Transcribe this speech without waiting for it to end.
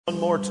One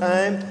more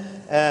time,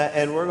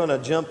 and we're going to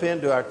jump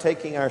into our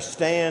Taking Our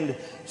Stand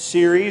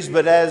series.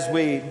 But as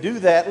we do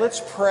that,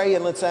 let's pray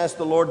and let's ask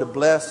the Lord to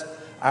bless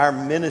our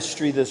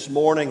ministry this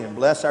morning and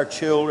bless our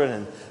children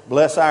and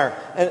bless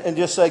and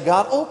just say,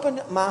 God, open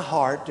my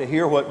heart to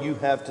hear what you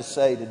have to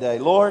say today.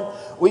 Lord,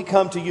 we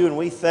come to you and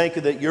we thank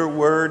you that your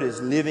word is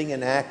living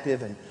and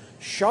active and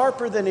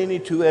sharper than any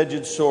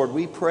two-edged sword.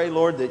 We pray,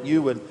 Lord, that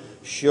you would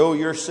show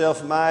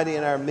yourself mighty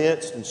in our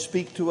midst and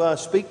speak to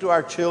us, speak to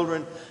our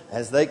children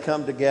as they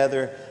come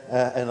together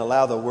and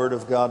allow the Word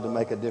of God to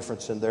make a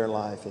difference in their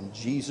life. In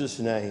Jesus'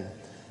 name.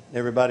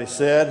 Everybody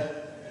said,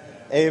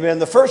 Amen.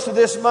 The first of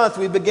this month,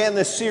 we began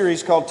this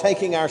series called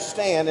Taking Our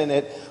Stand,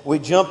 and we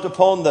jumped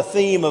upon the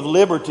theme of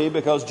liberty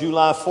because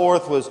July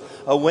 4th was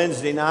a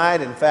Wednesday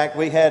night. In fact,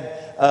 we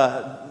had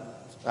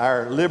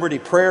our Liberty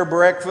Prayer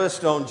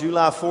Breakfast on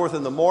July 4th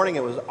in the morning.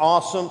 It was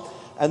awesome.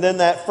 And then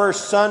that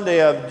first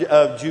Sunday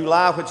of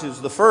July, which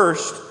is the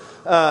first,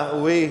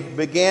 we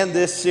began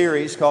this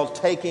series called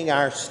Taking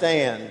Our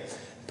Stand,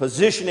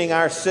 positioning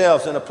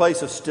ourselves in a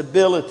place of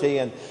stability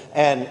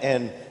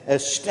and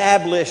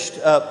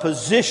established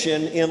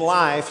position in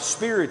life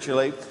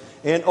spiritually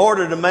in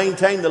order to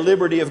maintain the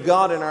liberty of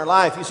God in our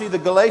life. You see, the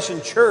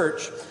Galatian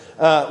church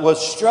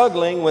was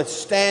struggling with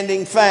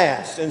standing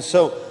fast. And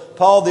so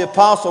Paul the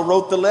Apostle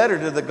wrote the letter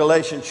to the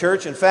Galatian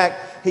church. In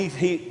fact,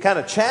 he kind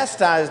of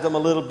chastised them a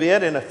little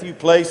bit in a few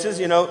places.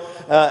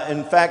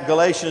 In fact,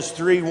 Galatians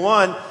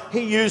 3:1,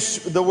 he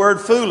used the word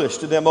foolish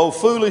to them. Oh,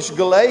 foolish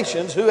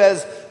Galatians, who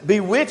has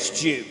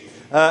bewitched you?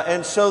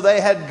 And so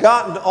they had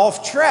gotten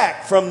off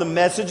track from the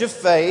message of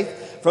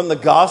faith, from the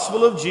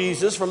gospel of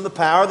Jesus, from the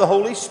power of the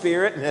Holy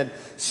Spirit, and had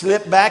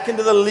slipped back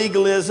into the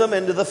legalism,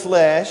 into the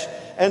flesh.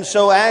 And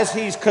so as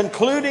he's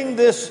concluding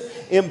this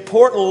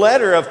important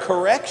letter of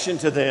correction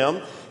to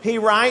them, he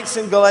writes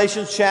in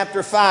Galatians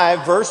chapter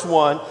 5, verse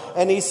 1,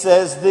 and he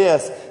says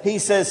this. He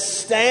says,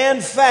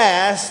 stand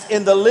fast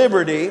in the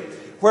liberty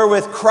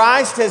wherewith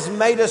Christ has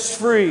made us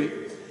free,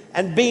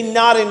 and be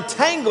not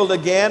entangled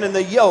again in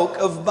the yoke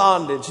of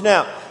bondage.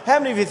 Now, how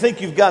many of you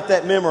think you've got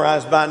that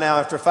memorized by now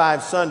after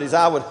 5 Sundays?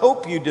 I would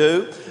hope you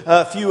do,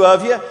 a few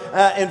of you.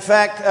 In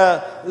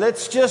fact,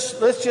 let's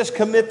just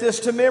commit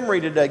this to memory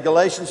today.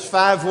 Galatians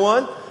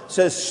 5:1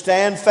 says,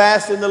 stand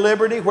fast in the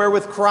liberty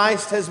wherewith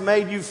Christ has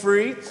made you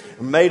free,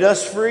 made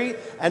us free,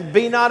 and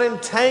be not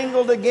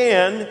entangled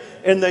again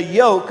in the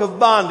yoke of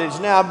bondage.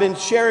 Now, I've been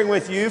sharing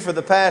with you for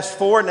the past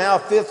 4, now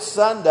 5th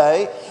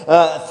Sunday,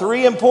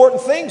 3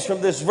 important things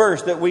from this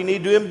verse that we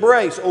need to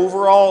embrace.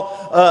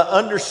 Overall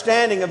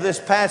understanding of this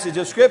passage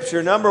of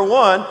Scripture. Number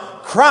 1,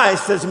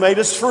 Christ has made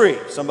us free.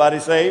 Somebody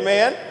say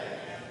amen.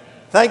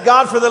 Thank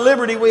God for the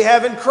liberty we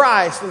have in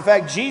Christ. In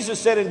fact, Jesus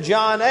said in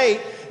John 8,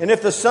 and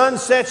if the Son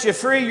sets you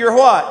free, you're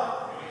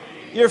what?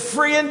 You're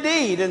free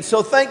indeed. And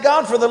so thank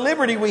God for the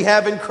liberty we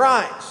have in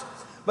Christ.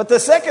 But the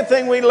second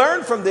thing we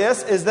learn from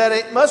this is that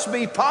it must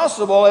be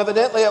possible,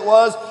 evidently it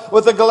was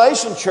with the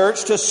Galatian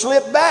church, to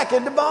slip back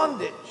into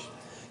bondage.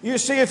 You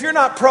see, if you're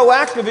not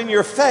proactive in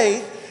your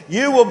faith,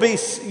 you will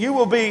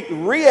be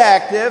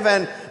reactive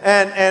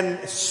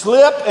and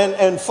slip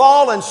and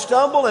fall and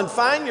stumble and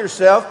find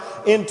yourself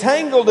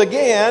entangled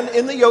again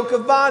in the yoke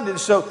of bondage.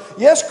 So,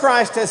 yes,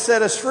 Christ has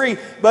set us free,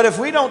 but if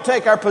we don't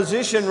take our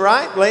position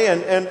rightly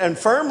and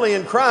firmly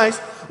in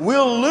Christ,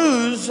 we'll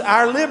lose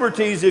our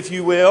liberties, if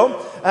you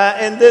will.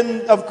 And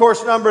then, of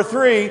course, number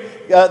 3,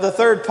 the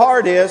third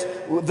part is,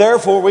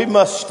 therefore, we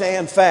must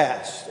stand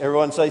fast.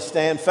 Everyone say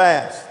stand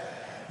fast.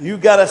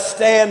 You've got to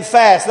stand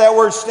fast. That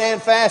word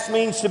stand fast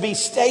means to be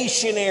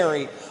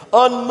stationary,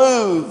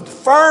 unmoved,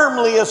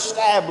 firmly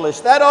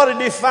established. That ought to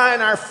define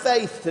our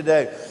faith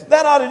today.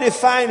 That ought to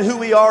define who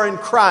we are in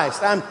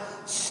Christ. I'm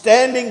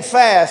standing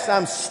fast.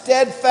 I'm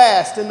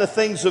steadfast in the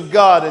things of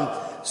God.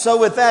 And so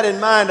with that in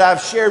mind,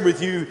 I've shared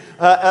with you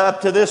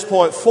up to this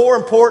point 4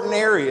 important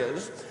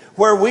areas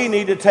where we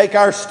need to take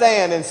our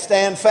stand and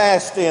stand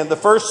fast in. The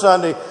first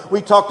Sunday,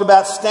 we talked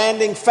about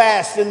standing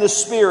fast in the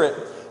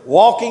Spirit.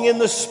 Walking in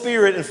the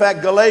Spirit. In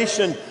fact,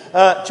 Galatians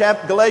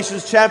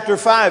chapter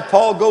 5,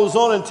 Paul goes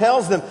on and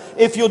tells them,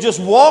 if you'll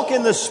just walk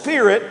in the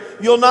Spirit,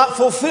 you'll not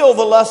fulfill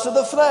the lust of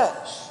the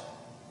flesh.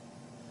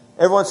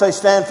 Everyone say,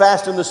 stand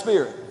fast in the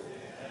Spirit.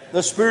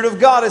 The Spirit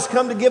of God has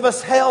come to give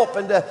us help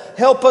and to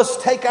help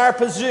us take our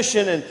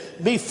position and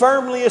be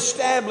firmly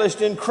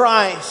established in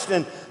Christ.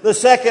 And the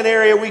second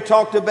area we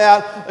talked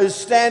about is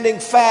standing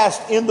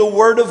fast in the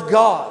Word of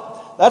God.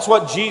 That's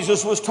what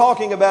Jesus was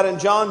talking about in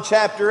John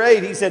chapter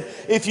 8. He said,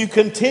 if you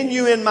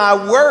continue in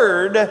my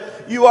word,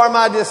 you are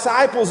my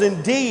disciples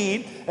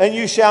indeed, and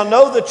you shall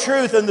know the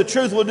truth, and the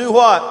truth will do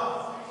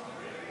what?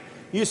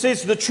 You see,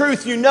 it's the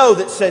truth you know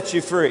that sets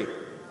you free.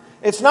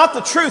 It's not the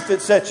truth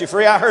that sets you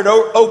free. I heard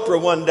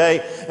Oprah one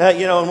day,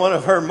 in one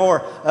of her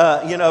more,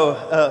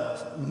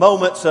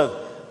 moments of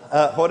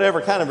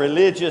whatever kind of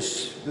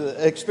religious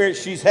experience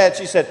she's had,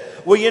 she said,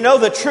 well,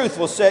 the truth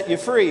will set you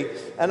free.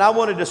 And I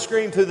wanted to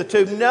scream through the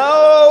tube,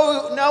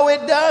 no,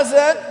 it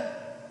doesn't.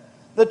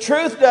 The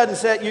truth doesn't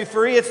set you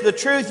free. It's the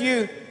truth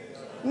you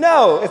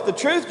know. If the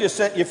truth just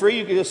set you free,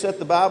 you could just set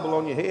the Bible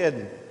on your head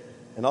and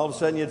And all of a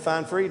sudden you'd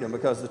find freedom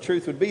because the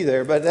truth would be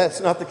there. But that's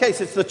not the case.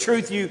 It's the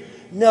truth you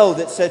know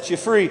that sets you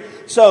free.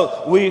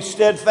 So we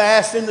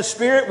steadfast in the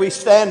Spirit. We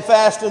stand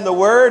fast in the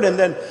Word. And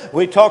then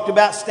we talked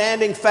about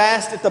standing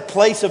fast at the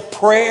place of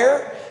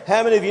prayer.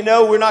 How many of you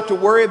know we're not to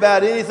worry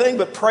about anything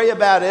but pray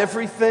about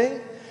everything?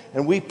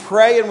 And we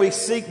pray and we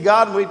seek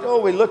God. And we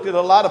looked at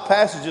a lot of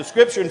passages of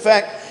Scripture. In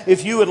fact,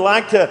 if you would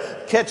like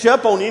to catch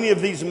up on any of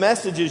these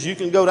messages, you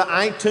can go to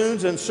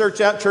iTunes and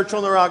search out Church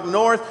on the Rock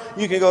North.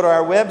 You can go to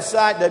our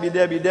website,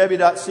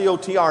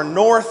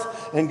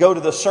 www.cotrnorth, and go to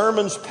the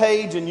sermons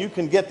page, and you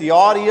can get the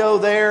audio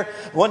there.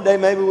 One day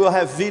maybe we'll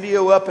have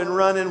video up and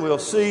running. We'll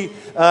see.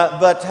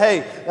 But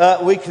hey,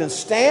 we can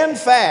stand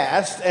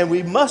fast, and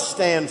we must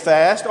stand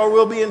fast, or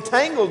we'll be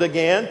entangled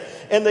again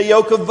in the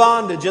yoke of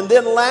bondage. And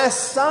then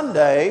last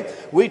Sunday,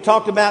 we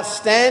talked about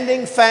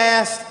standing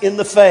fast in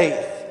the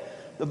faith.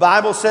 The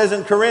Bible says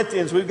in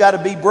Corinthians, we've got to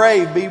be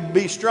brave,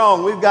 be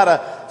strong. We've got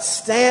to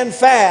stand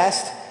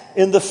fast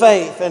in the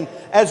faith. And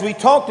as we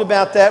talked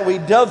about that, we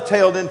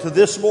dovetailed into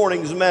this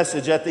morning's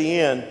message at the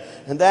end.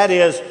 And that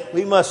is,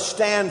 we must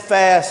stand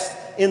fast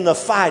in the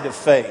fight of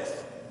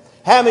faith.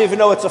 How many of you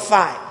know it's a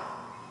fight?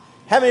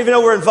 How many of you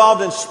know we're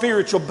involved in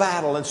spiritual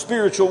battle and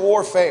spiritual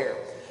warfare?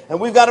 And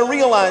we've got to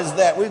realize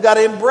that. We've got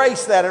to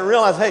embrace that and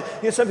realize, hey,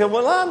 some people,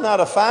 well, I'm not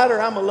a fighter,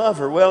 I'm a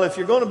lover. Well, if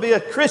you're going to be a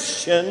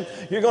Christian,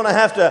 you're going to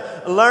have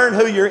to learn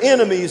who your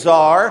enemies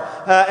are.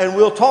 And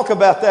we'll talk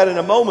about that in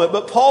a moment.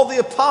 But Paul the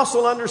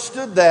Apostle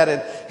understood that.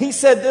 And he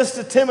said this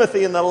to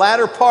Timothy in the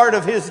latter part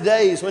of his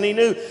days when he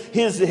knew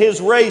his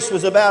race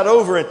was about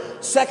over. In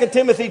 2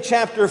 Timothy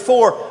chapter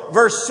 4,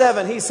 verse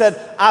 7, he said,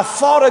 I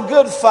fought a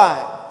good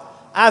fight.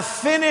 I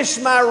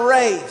finished my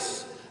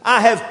race.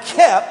 I have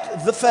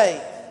kept the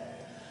faith.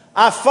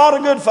 I fought a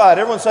good fight.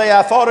 Everyone say,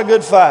 I fought a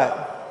good fight.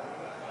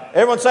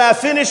 Everyone say, I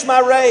finished my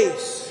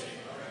race.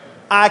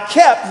 I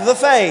kept the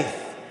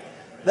faith.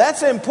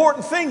 That's an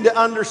important thing to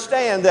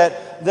understand,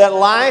 that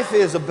life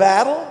is a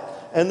battle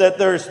and that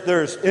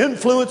there's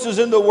influences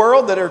in the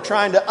world that are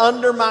trying to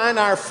undermine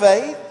our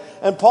faith.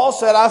 And Paul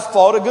said, I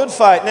fought a good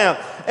fight.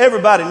 Now,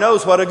 everybody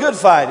knows what a good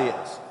fight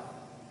is.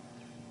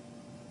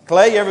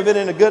 Clay, you ever been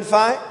in a good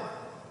fight?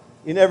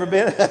 You never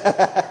been?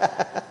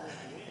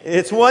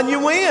 It's one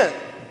you win.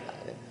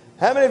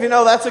 How many of you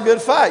know that's a good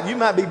fight? You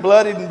might be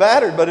bloodied and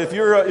battered, but if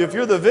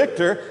you're the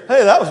victor,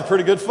 hey, that was a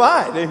pretty good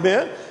fight.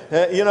 Amen.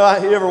 You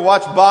ever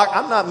watch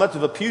boxing? I'm not much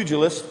of a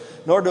pugilist,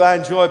 nor do I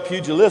enjoy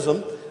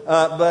pugilism.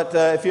 But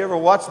if you ever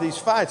watch these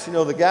fights,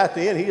 the guy at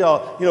the end,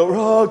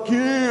 Rocky,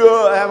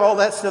 have all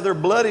that stuff. They're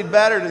bloodied,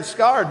 battered, and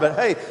scarred. But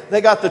hey,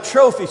 they got the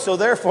trophy, so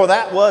therefore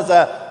that was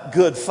a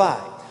good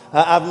fight.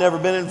 I've never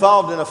been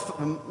involved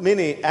in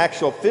many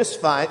actual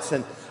fist fights,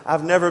 and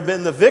I've never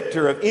been the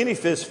victor of any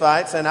fist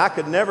fights, and I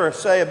could never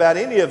say about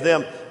any of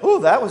them, oh,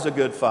 that was a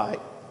good fight.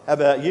 How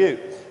about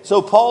you?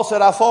 So Paul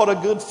said, I fought a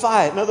good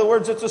fight. In other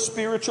words, it's a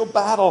spiritual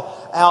battle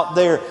out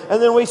there.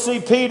 And then we see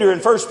Peter in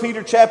 1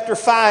 Peter chapter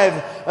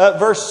 5,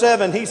 verse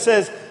 7. He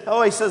says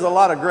a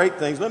lot of great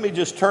things. Let me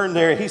just turn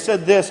there. He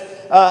said this,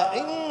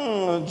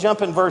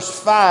 jump in verse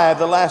 5,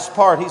 the last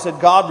part. He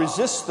said, God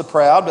resists the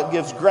proud, but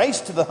gives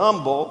grace to the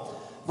humble.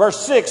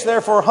 Verse 6,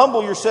 therefore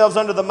humble yourselves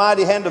under the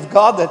mighty hand of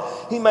God, that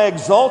he may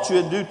exalt you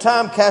in due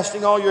time,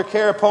 casting all your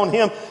care upon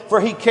him,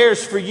 for he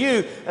cares for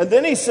you. And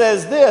then he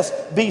says this,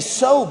 be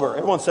sober.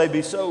 Everyone say,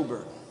 be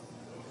sober.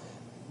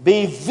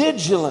 Be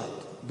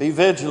vigilant. Be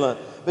vigilant.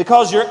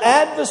 Because your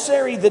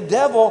adversary, the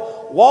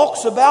devil,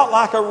 walks about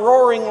like a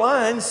roaring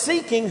lion,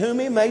 seeking whom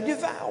he may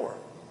devour.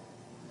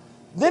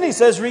 Then he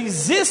says,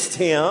 resist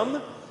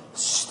him,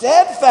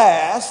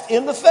 steadfast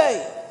in the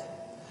faith,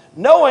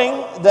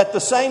 knowing that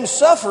the same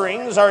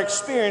sufferings are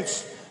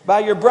experienced by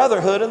your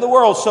brotherhood in the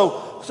world.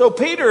 So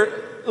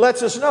Peter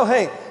lets us know,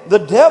 hey, the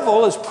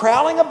devil is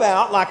prowling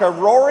about like a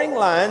roaring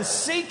lion,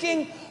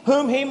 seeking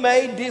whom he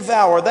may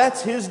devour.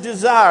 That's his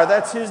desire.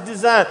 That's his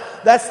design.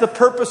 That's the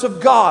purpose of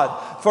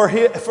God for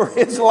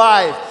his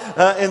life.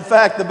 In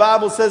fact, the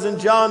Bible says in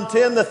John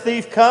 10, the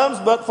thief comes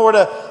but for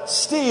to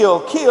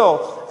steal,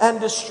 kill, and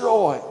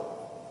destroy.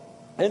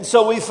 And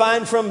so we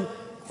find from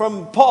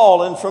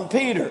Paul and from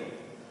Peter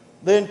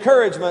the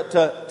encouragement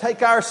to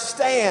take our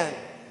stand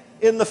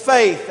in the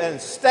faith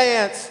and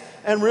stance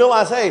and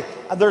realize, hey,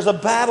 there's a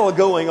battle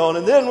going on.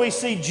 And then we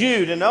see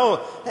Jude, and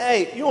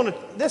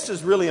this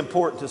is really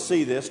important to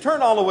see this.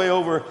 Turn all the way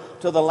over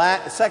to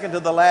the second to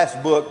the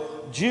last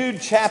book,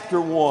 Jude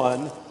chapter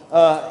 1.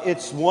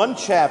 It's one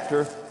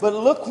chapter, but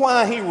look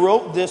why he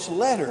wrote this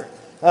letter.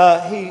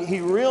 He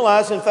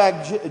realized, in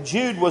fact,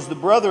 Jude was the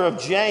brother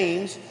of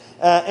James,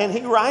 and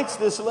he writes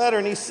this letter,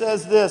 and he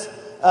says this,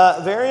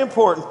 very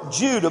important.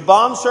 Jude, a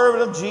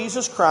bondservant of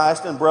Jesus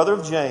Christ and brother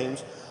of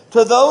James,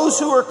 to those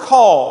who are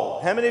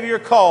called. How many of you are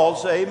called?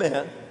 Say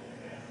amen.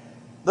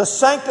 The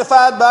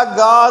sanctified by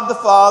God the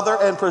Father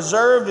and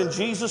preserved in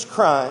Jesus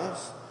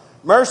Christ.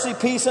 Mercy,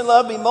 peace, and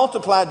love be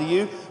multiplied to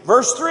you.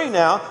 Verse 3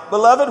 now.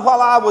 Beloved,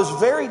 while I was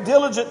very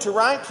diligent to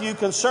write to you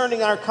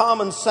concerning our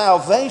common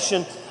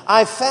salvation,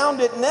 I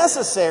found it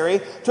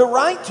necessary to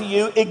write to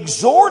you,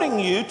 exhorting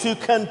you to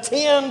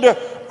contend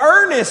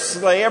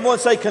earnestly. Everyone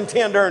say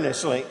contend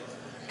earnestly.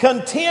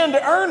 Contend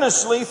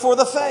earnestly for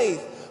the faith,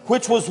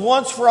 which was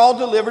once for all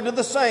delivered to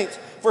the saints.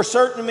 For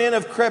certain men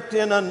have crept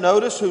in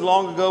unnoticed, who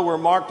long ago were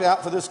marked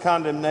out for this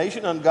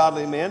condemnation,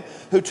 ungodly men,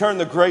 who turn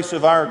the grace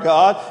of our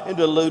God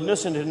into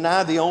lewdness and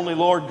deny the only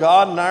Lord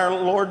God and our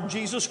Lord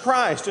Jesus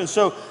Christ. And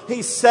so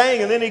he's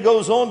saying, and then he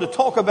goes on to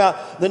talk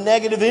about the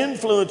negative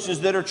influences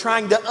that are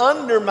trying to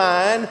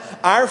undermine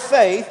our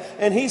faith.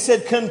 And he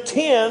said,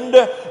 contend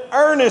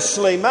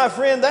earnestly. My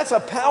friend, that's a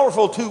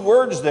powerful two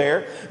words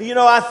there. You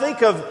know, I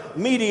think of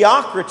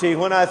mediocrity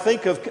when I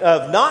think of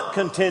not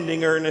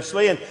contending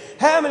earnestly. And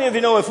how many of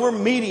you know if we're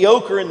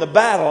mediocre in the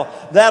battle,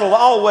 that'll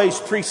always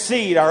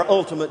precede our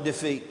ultimate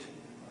defeat?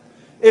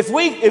 If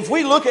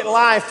we look at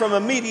life from a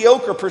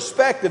mediocre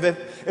perspective,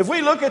 if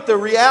we look at the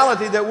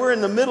reality that we're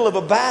in the middle of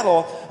a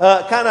battle,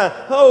 kind of,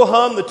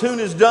 ho-hum, the tune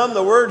is dumb,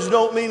 the words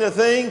don't mean a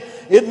thing.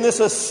 Isn't this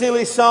a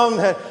silly song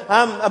that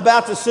I'm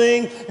about to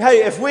sing?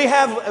 Hey, if we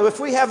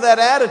have that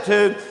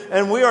attitude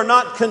and we are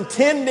not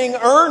contending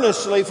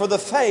earnestly for the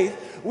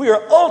faith, we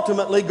are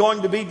ultimately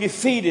going to be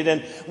defeated.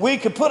 And we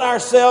could put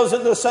ourselves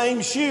in the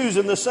same shoes,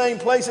 in the same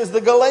place as the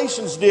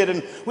Galatians did.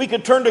 And we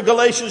could turn to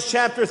Galatians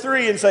chapter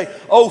 3 and say,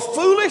 "O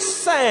foolish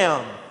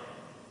Sam,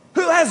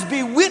 who has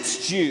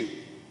bewitched you?"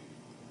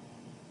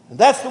 And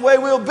that's the way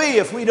we'll be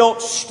if we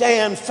don't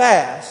stand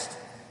fast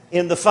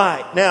in the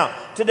fight. Now,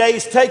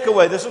 today's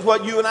takeaway, this is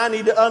what you and I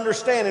need to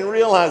understand and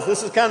realize.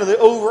 This is kind of the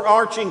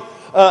overarching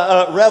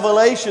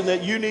revelation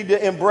that you need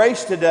to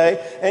embrace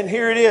today. And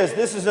here it is.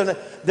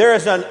 There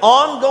is an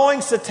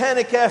ongoing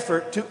satanic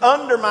effort to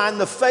undermine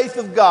the faith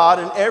of God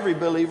in every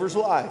believer's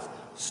life.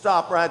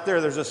 Stop right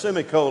there. There's a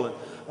semicolon.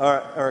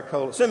 Or a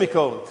colon.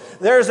 Semicolon.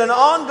 There's an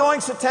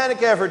ongoing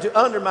satanic effort to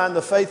undermine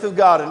the faith of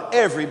God in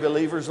every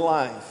believer's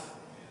life.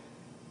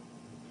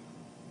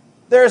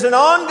 There's an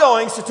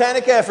ongoing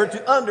satanic effort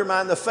to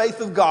undermine the faith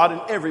of God in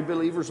every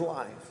believer's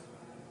life.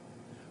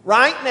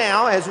 Right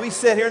now, as we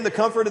sit here in the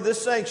comfort of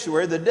this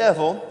sanctuary, the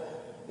devil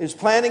is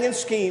planning and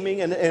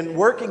scheming and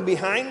working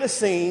behind the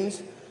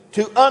scenes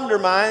to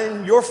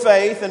undermine your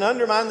faith and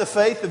undermine the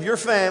faith of your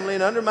family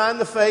and undermine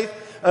the faith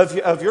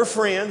of your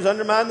friends,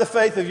 undermine the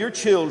faith of your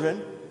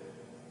children.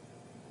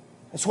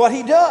 That's what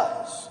he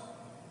does.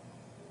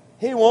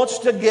 He wants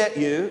to get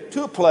you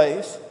to a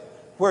place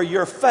where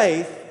your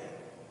faith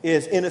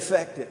is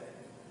ineffective.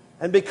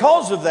 And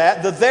because of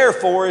that, the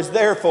therefore is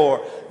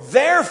therefore.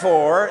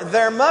 Therefore,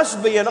 there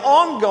must be an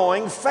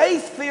ongoing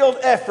faith-filled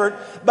effort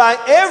by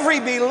every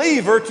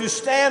believer to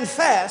stand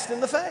fast in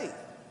the faith.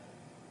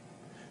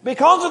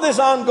 Because of this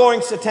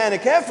ongoing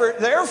satanic effort,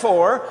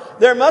 therefore,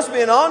 there must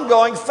be an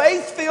ongoing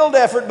faith-filled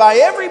effort by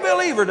every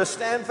believer to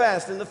stand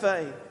fast in the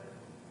faith.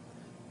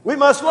 We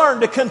must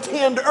learn to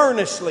contend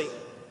earnestly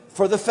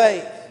for the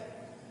faith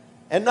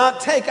and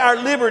not take our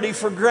liberty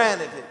for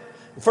granted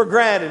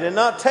and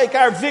not take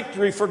our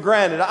victory for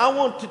granted. I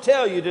want to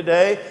tell you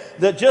today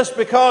that just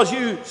because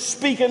you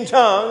speak in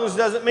tongues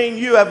doesn't mean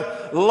you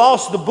have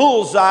lost the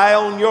bullseye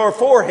on your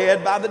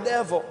forehead by the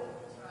devil.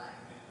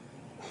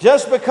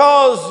 Just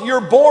because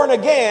you're born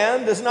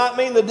again does not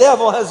mean the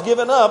devil has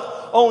given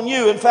up on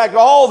you. In fact,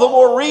 all the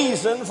more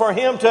reason for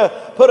him to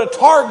put a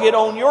target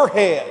on your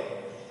head.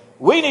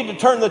 We need to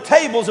turn the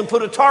tables and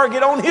put a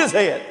target on his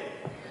head.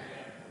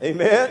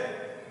 Amen.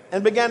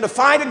 And began to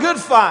fight a good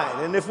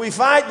fight. And if we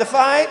fight the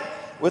fight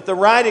with the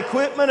right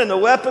equipment and the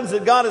weapons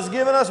that God has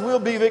given us, we'll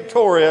be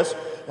victorious.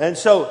 And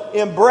so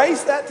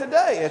embrace that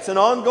today. It's an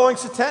ongoing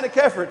satanic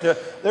effort.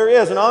 There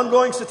is an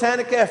ongoing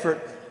satanic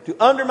effort to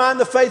undermine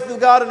the faith of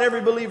God in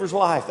every believer's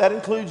life. That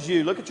includes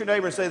you. Look at your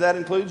neighbor and say, that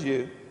includes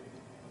you.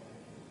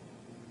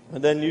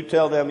 And then you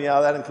tell them,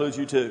 yeah, that includes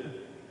you too.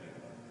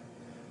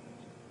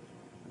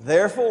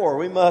 Therefore,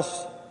 we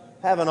must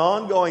have an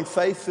ongoing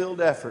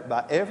faith-filled effort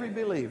by every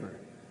believer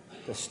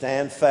to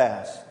stand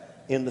fast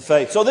in the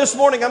faith. So this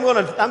morning I'm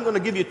going to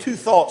give you two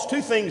thoughts,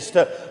 two things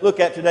to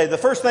look at today. The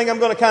first thing I'm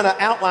going to kind of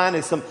outline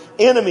is some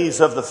enemies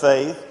of the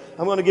faith.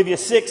 I'm going to give you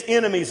 6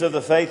 enemies of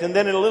the faith. And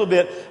then in a little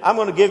bit, I'm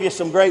going to give you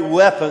some great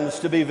weapons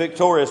to be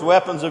victorious,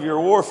 weapons of your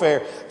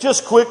warfare.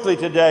 Just quickly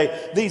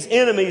today, these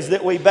enemies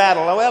that we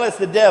battle. Well, it's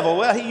the devil.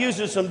 Well, he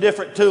uses some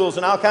different tools,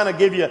 and I'll kind of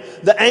give you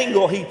the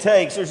angle he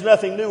takes. There's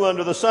nothing new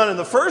under the sun. And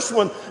the first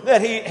one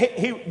that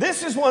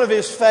this is one of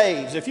his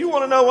faves. If you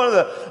want to know one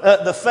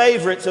of the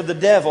favorites of the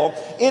devil,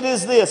 it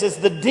is this. It's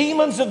the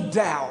demons of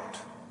doubt.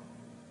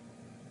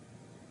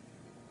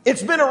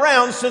 It's been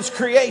around since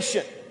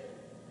creation.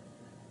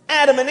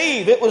 Adam and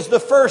Eve, it was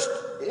the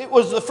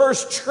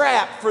first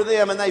trap for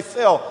them, and they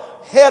fell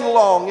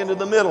headlong into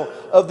the middle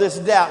of this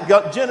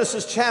doubt.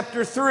 Genesis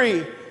chapter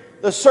 3,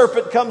 the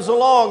serpent comes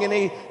along and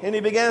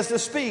he begins to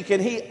speak,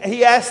 and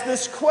he asks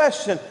this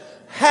question: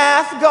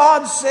 hath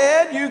God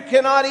said you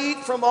cannot eat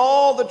from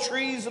all the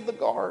trees of the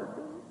garden?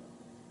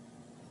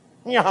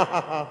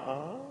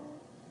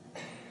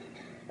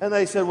 And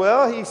they said,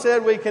 well, he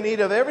said we can eat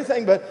of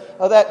everything, but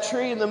of that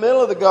tree in the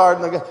middle of the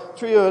garden, the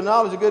tree of the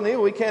knowledge of good and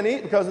evil, we can't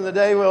eat because in the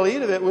day we'll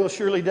eat of it, we'll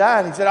surely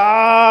die. And he said,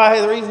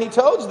 the reason he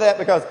told you that,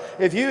 because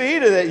if you eat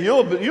of it,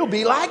 you'll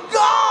be like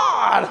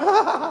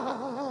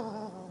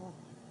God.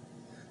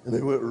 And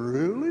they went,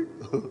 really?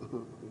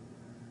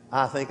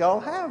 I think I'll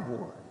have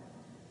one.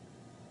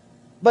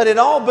 But it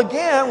all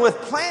began with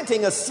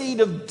planting a seed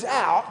of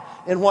doubt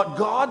in what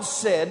God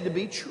said to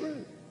be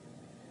true.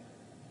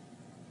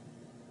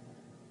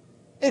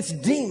 It's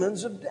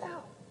demons of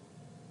doubt.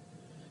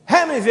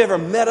 How many of you ever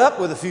met up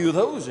with a few of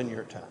those in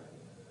your time?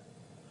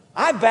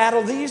 I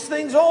battle these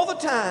things all the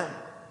time.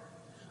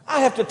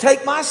 I have to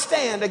take my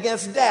stand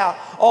against doubt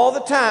all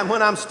the time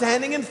when I'm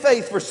standing in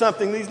faith for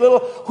something. These little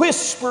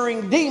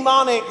whispering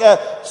demonic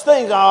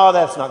things. Oh,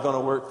 that's not going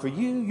to work for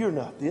you. You're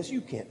not this. You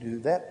can't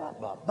do that. Blah,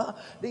 blah, blah.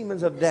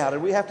 Demons of doubt.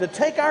 And we have to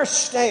take our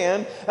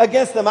stand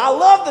against them. I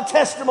love the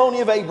testimony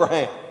of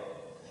Abraham.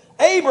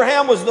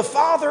 Abraham was the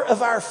father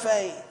of our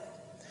faith.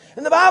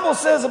 And the Bible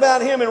says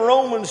about him in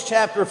Romans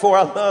chapter 4,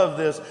 I love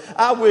this.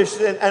 I wish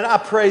and I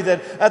pray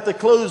that at the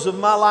close of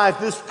my life,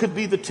 this could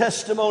be the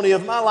testimony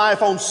of my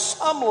life on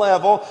some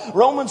level.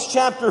 Romans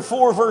chapter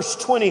 4, verse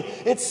 20,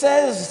 it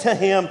says to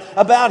him,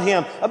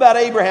 about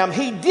Abraham,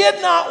 he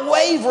did not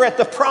waver at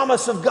the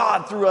promise of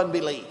God through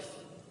unbelief.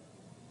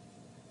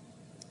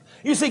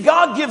 You see,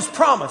 God gives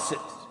promises.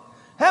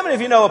 How many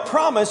of you know a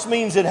promise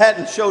means it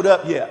hadn't showed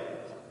up yet?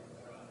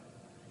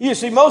 You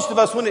see, most of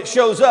us, when it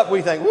shows up,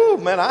 we think, whoo,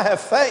 man, I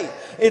have faith.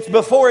 It's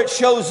before it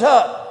shows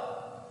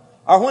up.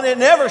 Or when it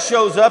never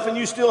shows up and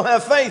you still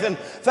have faith. In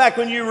fact,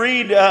 when you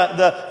read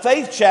the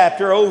faith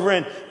chapter over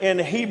in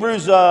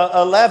Hebrews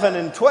 11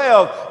 and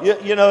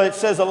 12, you know, it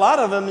says a lot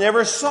of them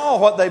never saw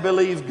what they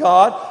believed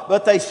God,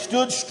 but they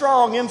stood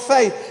strong in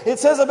faith. It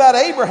says about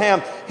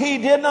Abraham, he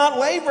did not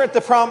waver at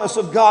the promise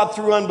of God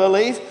through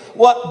unbelief,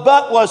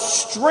 but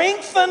was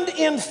strengthened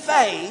in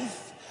faith,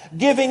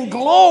 giving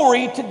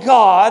glory to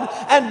God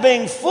and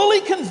being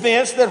fully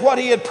convinced that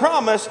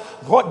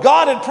what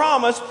God had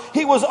promised,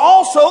 he was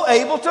also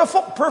able to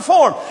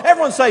perform.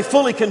 Everyone say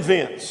fully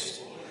convinced.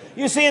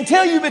 You see,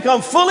 until you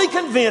become fully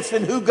convinced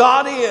in who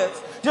God is,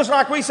 just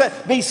like we said,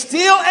 be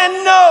still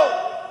and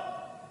know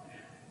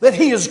that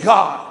he is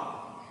God.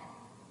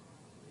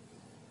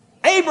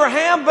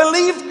 Abraham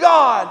believed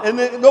God, and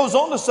it goes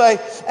on to say,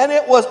 and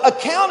it was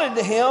accounted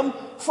to him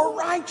for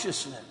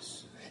righteousness.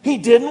 He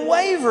didn't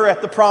waver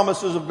at the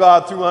promises of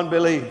God through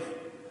unbelief,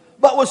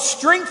 but was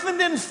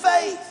strengthened in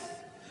faith,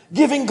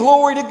 giving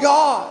glory to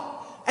God.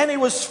 And he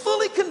was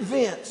fully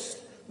convinced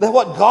that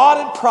what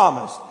God had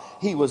promised,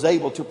 he was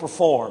able to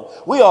perform.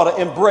 We ought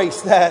to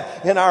embrace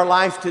that in our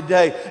life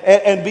today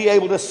and be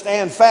able to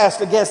stand fast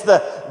against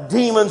the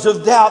demons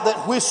of doubt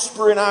that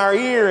whisper in our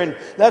ear. And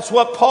that's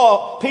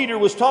what Peter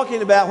was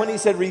talking about when he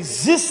said,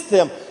 resist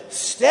them,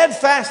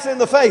 steadfast in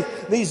the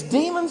faith. These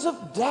demons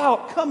of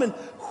doubt come and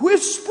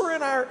whisper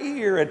in our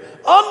ear and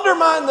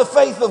undermine the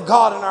faith of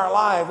God in our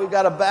life. We've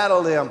got to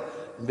battle them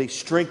and be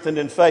strengthened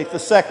in faith. The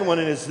second one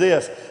is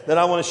this that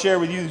I want to share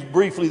with you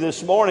briefly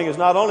this morning is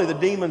not only the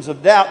demons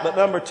of doubt, but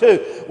number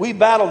two, we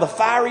battle the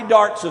fiery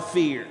darts of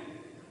fear.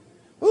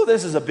 Oh,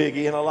 this is a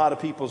biggie in a lot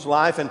of people's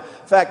life. In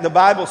fact, the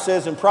Bible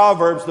says in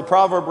Proverbs, the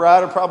proverb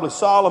writer, probably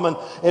Solomon,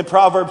 in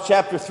Proverbs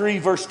chapter 3,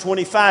 verse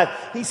 25,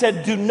 he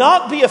said, do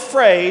not be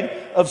afraid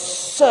of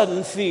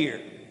sudden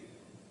fear.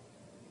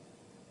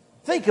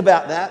 Think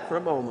about that for a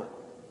moment.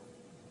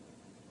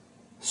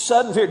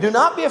 Sudden fear. Do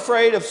not be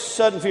afraid of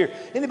sudden fear.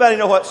 Anybody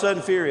know what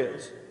sudden fear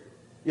is?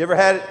 You ever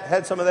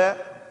had some of that?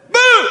 Boo!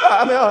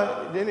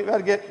 I mean, did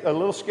anybody get a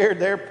little scared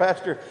there,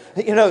 Pastor?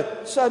 You know,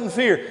 sudden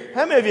fear.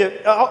 How many of you,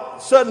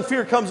 sudden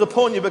fear comes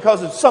upon you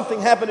because of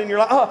something happened in your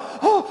life?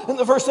 And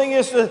the first thing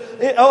is,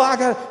 what am I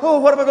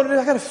going to do?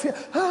 I got to fear.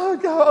 Oh,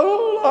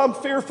 God, I'm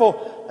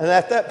fearful. And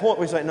at that point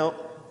we say, no,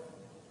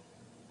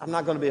 I'm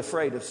not going to be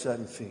afraid of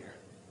sudden fear.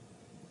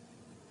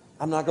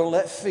 I'm not going to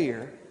let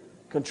fear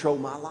control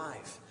my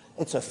life.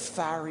 It's a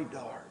fiery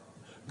dart.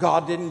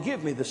 God didn't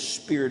give me the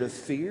spirit of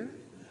fear,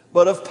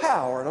 but of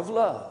power and of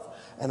love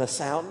and a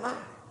sound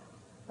mind.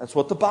 That's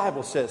what the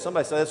Bible says.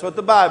 Somebody say, that's what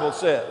the Bible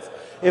says.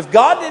 If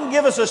God didn't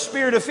give us a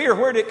spirit of fear,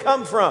 where did it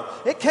come from?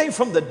 It came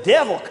from the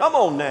devil. Come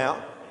on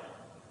now.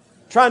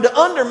 Trying to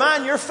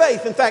undermine your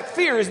faith. In fact,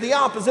 fear is the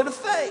opposite of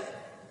faith.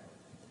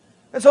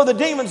 And so the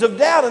demons of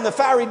doubt and the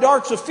fiery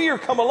darts of fear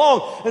come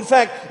along. In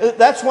fact,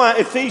 that's why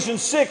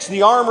Ephesians 6,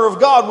 the armor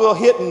of God,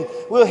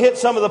 we'll hit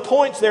some of the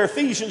points there.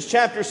 Ephesians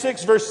chapter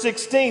 6, verse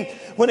 16,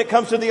 when it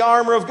comes to the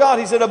armor of God,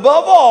 he said,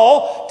 above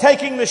all,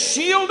 taking the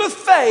shield of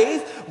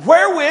faith,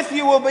 wherewith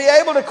you will be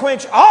able to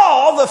quench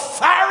all the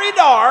fiery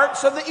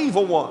darts of the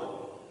evil one.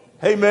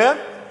 Amen.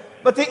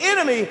 But the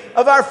enemy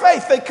of our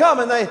faith, they come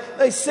and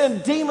they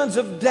send demons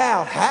of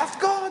doubt.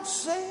 Hath God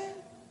said?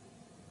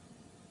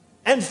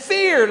 And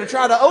fear to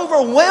try to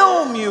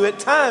overwhelm you at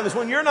times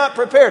when you're not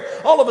prepared.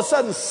 All of a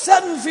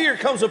sudden fear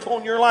comes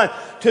upon your life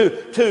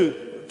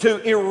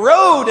to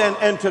erode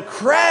and to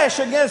crash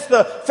against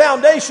the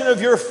foundation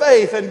of your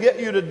faith and get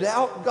you to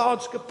doubt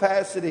God's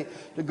capacity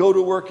to go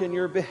to work in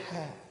your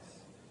behalf.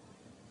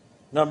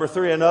 Number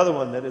three, another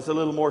one that is a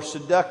little more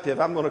seductive.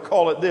 I'm going to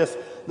call it this: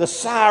 the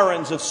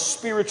sirens of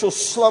spiritual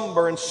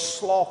slumber and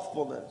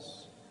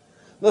slothfulness.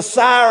 The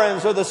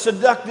sirens are the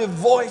seductive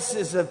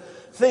voices of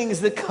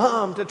things that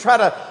come to try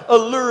to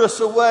allure us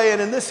away,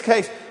 and in this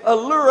case,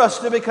 allure us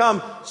to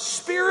become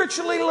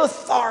spiritually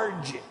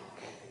lethargic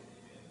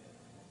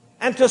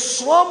and to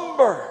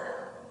slumber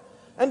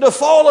and to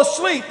fall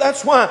asleep.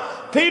 That's why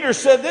Peter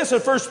said this in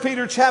 1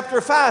 Peter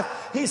chapter 5.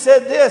 He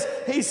said this.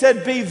 He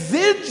said, be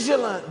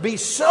vigilant, be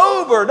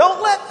sober.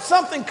 Don't let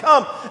something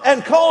come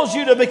and cause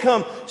you to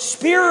become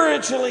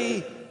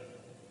spiritually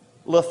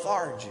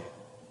lethargic.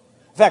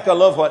 In fact, I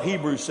love what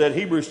Hebrews said.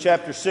 Hebrews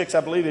chapter 6,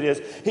 I believe it is.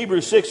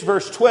 Hebrews 6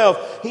 verse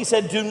 12. He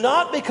said, do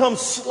not become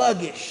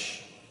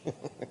sluggish.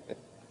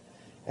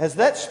 Has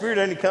that spirit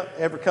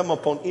ever come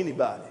upon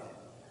anybody?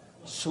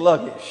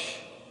 Sluggish.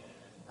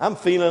 I'm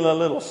feeling a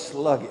little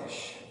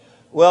sluggish.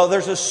 Well,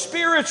 there's a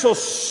spiritual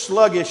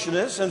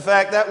sluggishness. In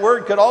fact, that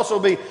word could also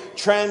be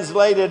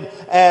translated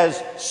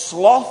as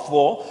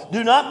slothful.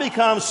 Do not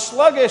become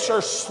sluggish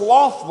or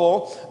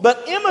slothful,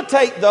 but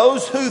imitate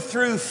those who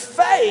through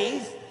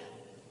faith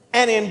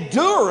and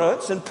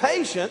endurance and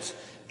patience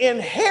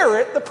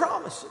inherit the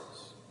promises.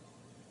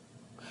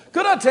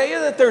 Could I tell you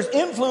that there's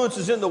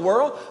influences in the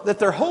world that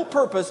their whole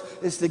purpose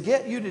is to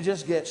get you to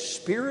just get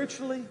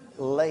spiritually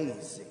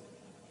lazy,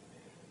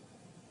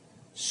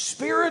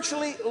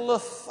 spiritually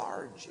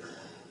lethargic,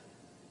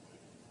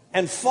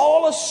 and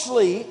fall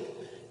asleep.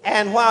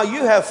 And while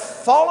you have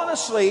fallen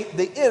asleep,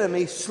 the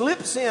enemy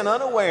slips in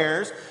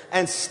unawares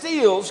and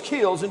steals,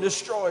 kills, and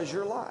destroys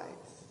your life.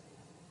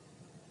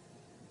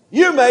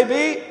 You may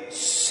be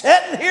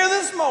sitting here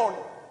this morning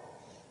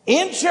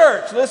in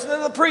church listening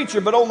to the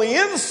preacher, but on the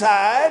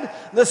inside,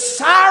 the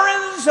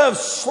sirens of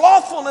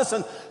slothfulness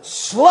and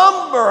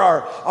slumber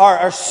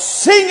are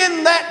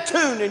singing that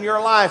tune in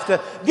your life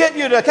to get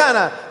you to kind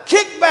of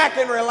kick back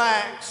and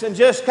relax and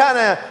just kind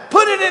of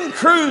put it in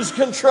cruise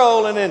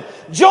control and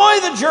enjoy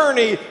the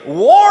journey.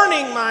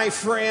 Warning, my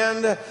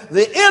friend,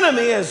 the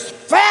enemy is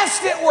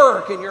fast at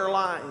work in your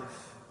life.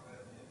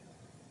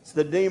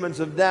 The demons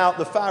of doubt,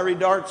 the fiery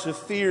darts of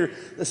fear,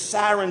 the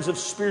sirens of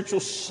spiritual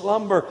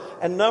slumber.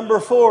 And number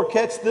 4,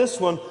 catch this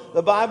one,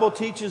 the Bible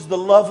teaches the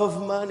love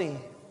of money.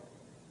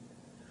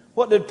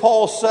 What did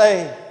Paul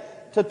say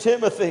to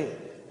Timothy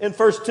in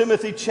 1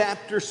 Timothy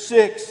chapter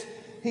 6?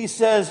 He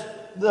says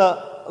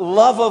the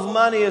love of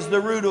money is the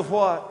root of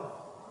what?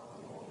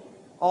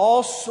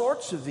 All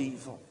sorts of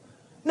evil.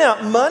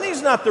 Now,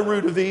 money's not the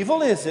root of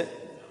evil, is it?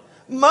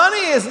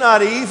 Money is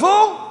not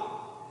evil.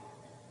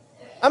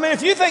 I mean,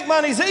 if you think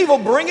money's evil,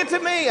 bring it to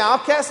me. I'll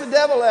cast the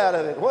devil out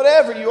of it.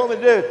 Whatever you want me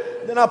to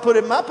do, then I'll put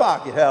it in my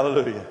pocket.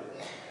 Hallelujah.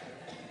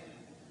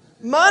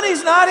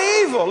 Money's not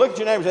evil. Look at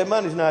your neighbor and say,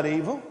 money's not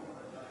evil.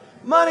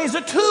 Money's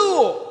a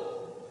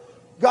tool.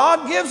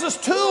 God gives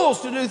us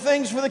tools to do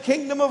things for the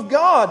kingdom of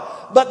God.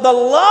 But the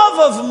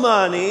love of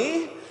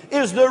money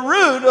is the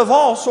root of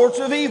all sorts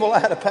of evil. I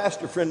had a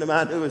pastor friend of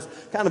mine who was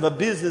kind of a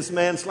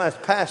businessman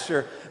 /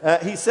 pastor.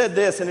 He said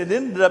this, and it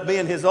ended up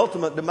being his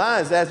ultimate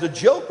demise as a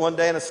joke one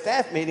day in a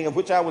staff meeting of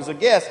which I was a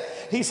guest.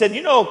 He said,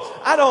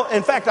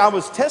 in fact, I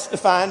was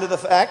testifying to the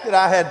fact that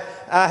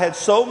I had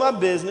sold my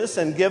business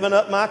and given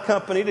up my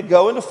company to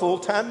go into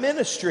full-time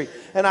ministry.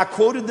 And I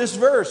quoted this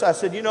verse. I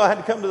said, I had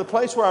to come to the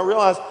place where I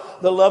realized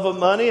the love of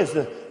money is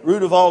the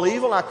root of all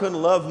evil. I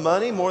couldn't love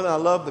money more than I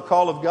loved the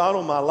call of God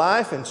on my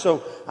life. And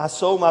so I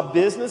sold my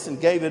business and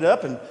gave it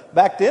up. And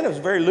back then it was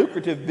a very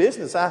lucrative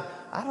business. I'm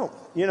not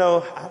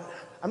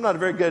wasn't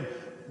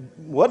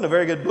a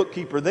very good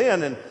bookkeeper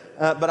then.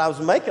 But I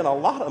was making a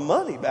lot of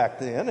money back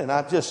then. And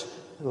I just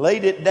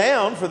laid it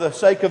down for the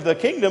sake of the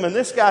kingdom. And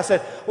this guy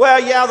said, well,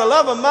 yeah, the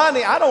love of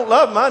money. I don't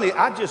love money.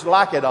 I just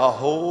like it a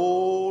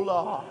whole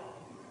lot.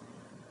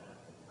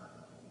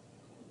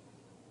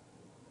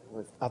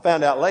 I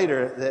found out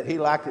later that he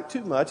liked it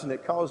too much and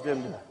it caused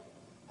him to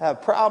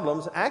have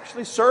problems.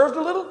 Actually served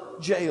a little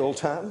jail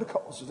time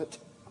because of it.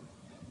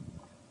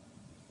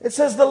 It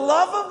says the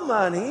love of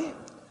money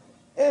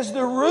is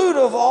the root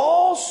of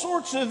all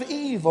sorts of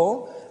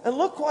evil. And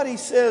look what he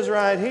says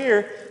right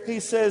here.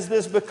 He says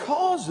this,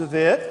 because of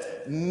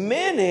it,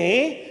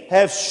 many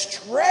have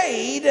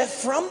strayed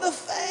from the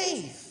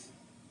faith.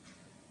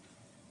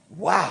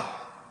 Wow.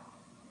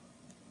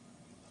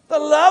 The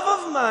love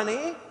of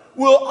money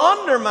will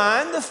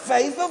undermine the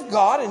faith of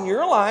God in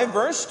your life.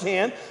 Verse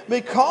 10,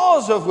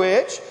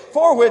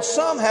 for which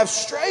some have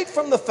strayed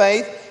from the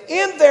faith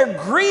in their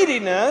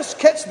greediness,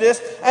 catch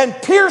this, and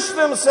pierced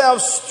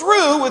themselves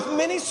through with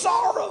many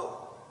sorrow.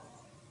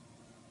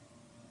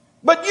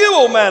 But you,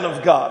 O man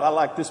of God, I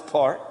like this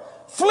part,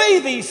 flee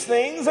these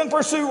things and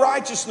pursue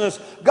righteousness,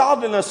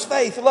 godliness,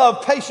 faith,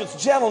 love, patience,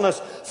 gentleness.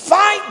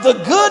 Fight the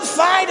good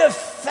fight of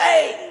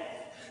faith.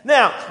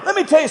 Now, let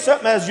me tell you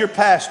something as your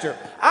pastor.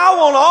 I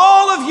want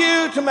all of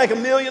you to make $1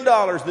 million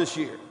this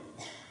year.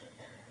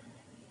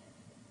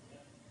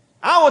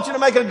 I want you to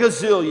make $1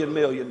 gazillion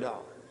million.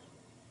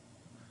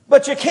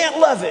 But you can't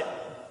love it.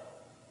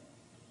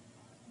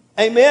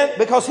 Amen?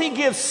 Because he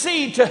gives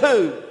seed to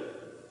who?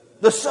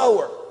 The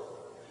sower.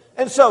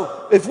 And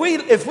so if we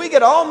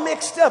get all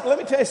mixed up, let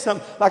me tell you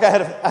something. Like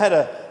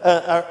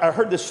I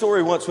heard this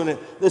story once when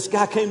this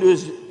guy came to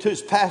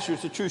his pastor.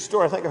 It's a true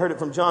story. I think I heard it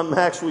from John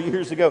Maxwell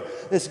years ago.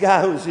 This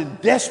guy who was in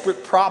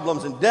desperate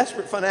problems and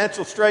desperate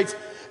financial straits.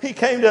 He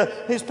came to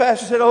his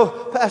pastor and said,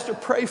 "Oh, Pastor,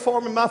 pray for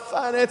me. My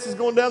finances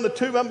going down the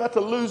tube. I'm about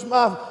to lose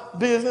my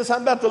business.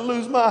 I'm about to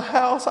lose my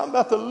house. I'm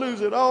about to lose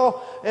it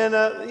all." And,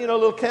 a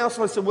little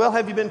counselor said, "Well,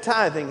 have you been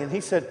tithing?" And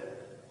he said,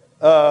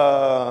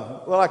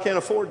 "Well, I can't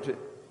afford to."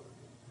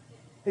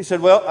 He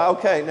said, "Well,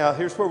 okay, now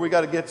here's where we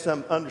got to get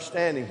some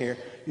understanding here.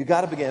 You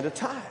got to begin to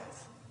tithe.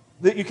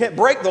 That you can't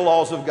break the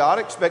laws of God,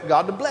 expect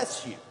God to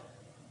bless you."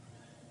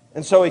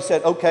 And so he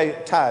said, "Okay,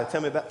 tithe.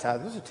 Tell me about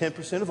tithe." This is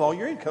 10% of all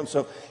your income.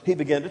 So he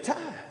began to tithe.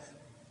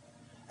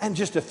 And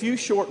just a few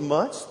short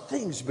months,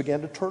 things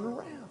began to turn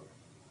around.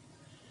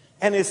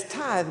 And his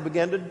tithe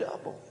began to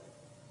double.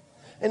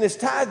 And his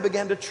tithe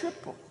began to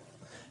triple.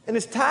 And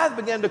his tithe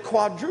began to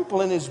quadruple,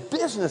 and his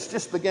business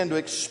just began to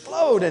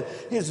explode. And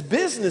his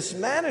business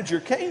manager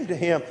came to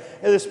him,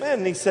 and this man,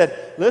 and he said,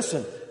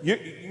 "Listen,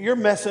 you're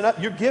messing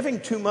up. You're giving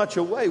too much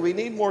away. We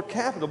need more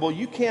capital. Well,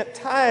 you can't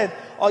tithe.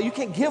 You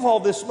can't give all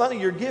this money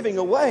you're giving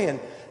away.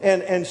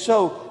 And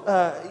so,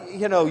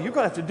 you're going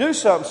to have to do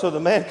something." So the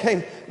man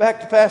came back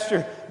to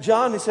Pastor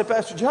John. He said,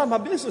 "Pastor John, my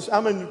business,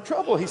 I'm in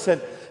trouble." He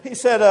said,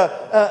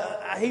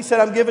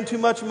 "I'm giving too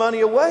much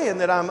money away,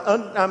 and that I'm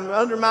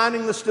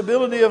undermining the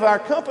stability of our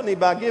company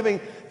by giving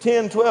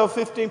 10, 12,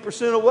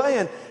 15% away."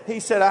 And he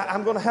said,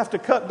 I'm going to have to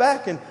cut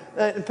back. And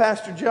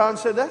Pastor John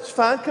said, "That's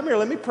fine. Come here.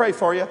 Let me pray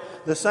for you.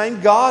 The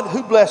same God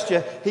who blessed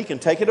you, He can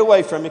take it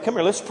away from you. Come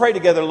here. Let's pray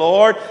together.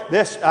 Lord,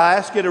 I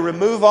ask you to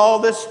remove all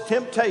this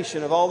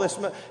temptation of all this."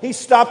 He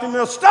stopped him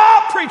and said,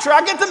 "Stop, preacher.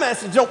 I get the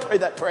message. Don't pray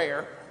that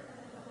prayer."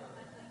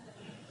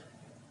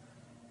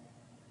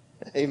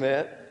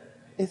 Amen.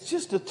 It's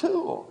just a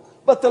tool.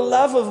 But the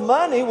love of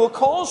money will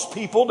cause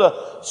people to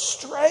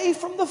stray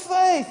from the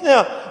faith.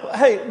 Now,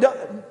 hey,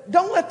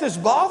 don't let this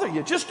bother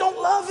you. Just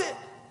don't love it.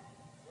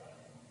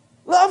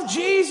 Love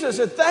Jesus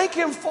and thank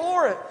Him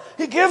for it.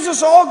 He gives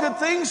us all good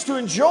things to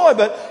enjoy.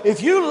 But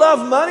if you love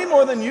money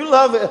more than you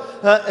love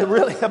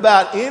really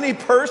about any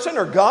person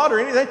or God or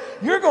anything,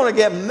 you're going to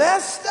get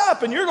messed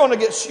up, and you're going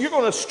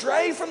to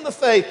stray from the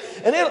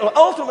faith, and it'll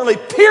ultimately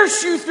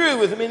pierce you through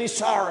with many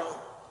sorrow.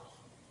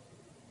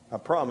 I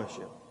promise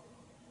you.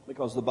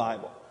 Because the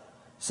Bible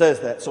says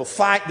that. So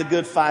fight the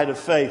good fight of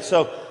faith.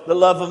 So the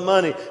love of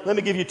money. Let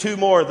me give you two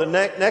more. The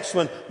next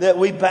one that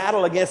we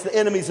battle against the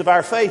enemies of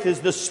our faith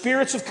is the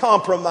spirits of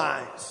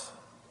compromise.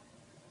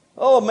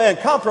 Oh man,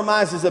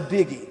 compromise is a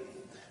biggie.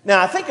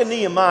 Now I think of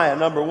Nehemiah,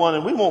 number one,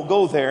 and we won't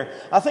go there.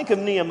 I think of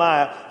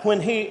Nehemiah when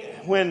he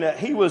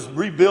was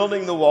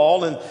rebuilding the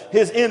wall, and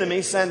his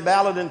enemies,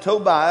 Sanballat and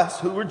Tobias,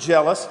 who were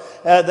jealous,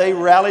 they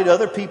rallied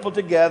other people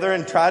together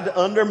and tried to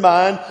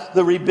undermine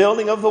the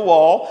rebuilding of the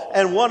wall.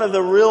 And one of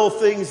the real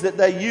things that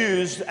they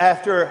used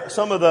after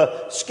some of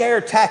the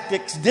scare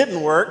tactics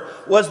didn't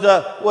work was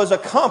a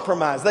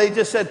compromise. They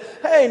just said,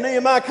 "Hey,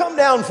 Nehemiah, come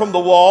down from the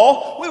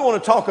wall. We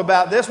want to talk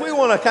about this. We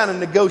want to kind of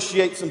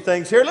negotiate some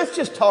things here. Let's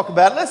just talk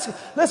about it.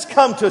 Let's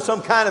come to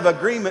some kind of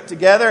agreement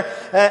together,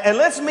 and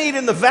let's meet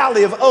in the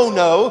valley of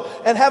Ono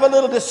and have a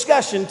little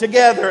discussion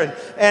together."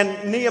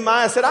 And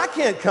Nehemiah said, "I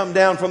can't come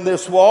down from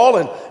this wall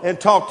and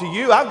talk to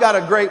you. I've got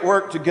a great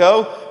work to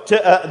go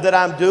that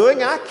I'm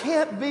doing. I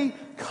can't be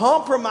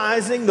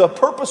compromising the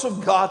purpose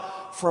of God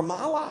for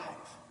my life."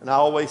 And I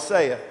always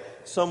say, if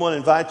someone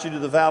invites you to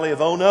the valley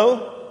of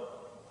Ono,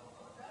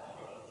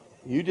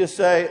 you just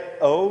say,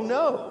 "Oh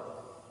no,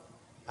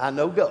 I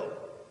no go.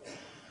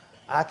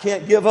 I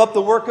can't give up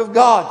the work of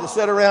God to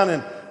sit around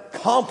and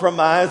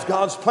compromise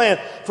God's plan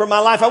for my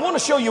life." I want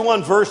to show you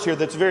one verse here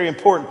that's very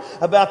important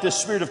about this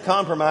spirit of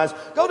compromise.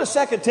 Go to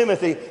 2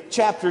 Timothy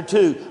chapter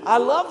 2. I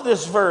love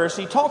this verse.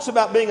 He talks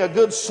about being a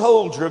good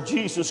soldier of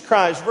Jesus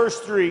Christ. Verse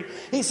 3,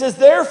 he says,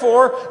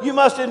 "Therefore, you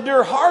must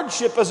endure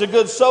hardship as a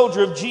good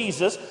soldier of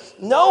Jesus.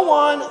 No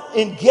one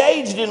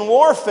engaged in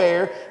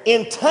warfare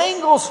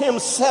entangles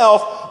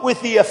himself with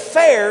the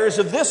affairs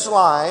of this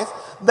life,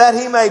 that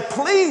he may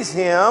please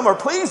him," or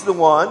please the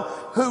one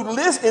who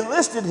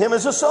enlisted him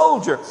as a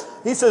soldier.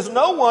 He says,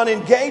 no one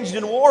engaged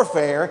in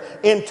warfare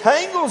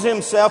entangles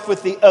himself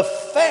with the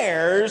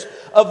affairs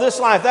of this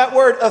life. That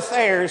word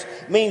affairs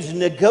means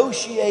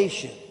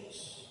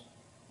negotiations.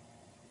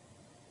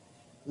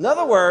 In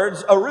other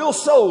words, a real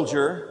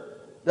soldier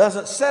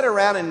doesn't sit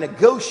around and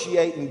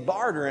negotiate and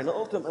barter and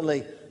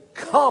ultimately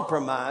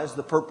compromise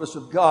the purpose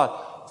of God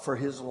for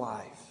his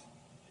life.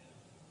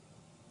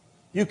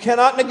 You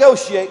cannot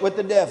negotiate with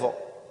the devil.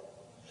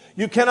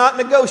 You cannot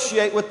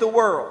negotiate with the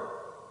world.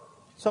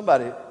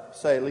 Somebody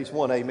say at least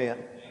one amen.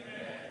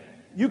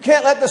 You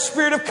can't let the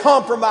spirit of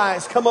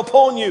compromise come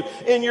upon you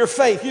in your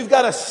faith. You've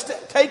got to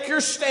take your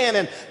stand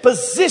and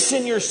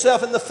position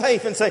yourself in the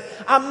faith and say,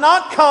 "I'm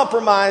not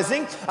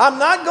compromising. I'm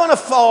not going to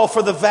fall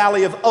for the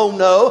valley of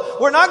Ono.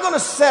 We're not going to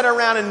sit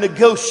around and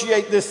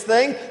negotiate this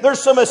thing.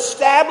 There's some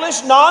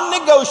established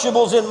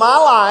non-negotiables in my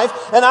life,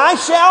 and I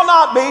shall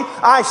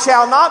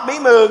not be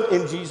moved,"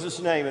 in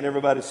Jesus' name. And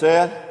everybody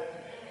said,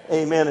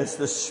 Amen. It's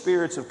the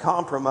spirits of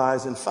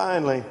compromise. And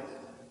finally,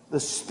 the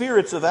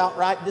spirits of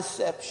outright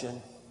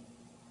deception.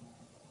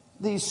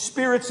 These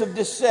spirits of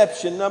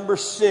deception, number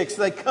 6,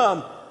 they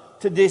come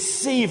to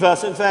deceive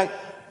us. In fact,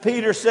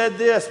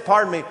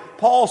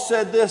 Paul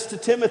said this to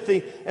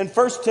Timothy in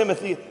 1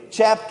 Timothy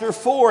chapter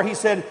 4. He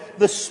said,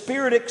 the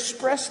Spirit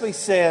expressly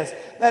says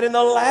that in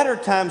the latter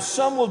times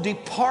some will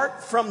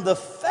depart from the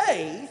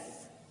faith.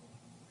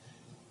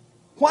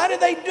 Why do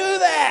they do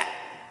that?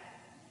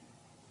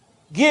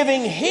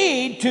 Giving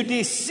heed to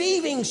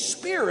deceiving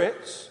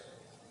spirits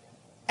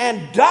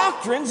and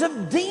doctrines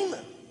of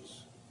demons.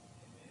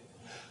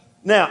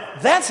 Now,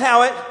 that's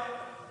how it...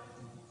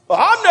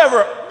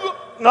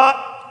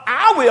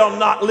 I will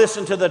not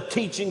listen to the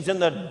teachings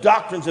and the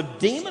doctrines of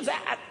demons.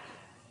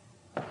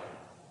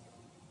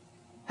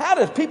 How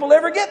do people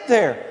ever get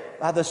there?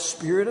 By the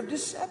spirit of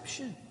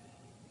deception.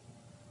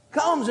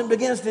 Comes and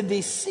begins to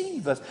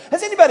deceive us.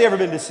 Has anybody ever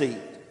been deceived?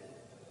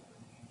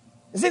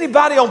 Has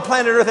anybody on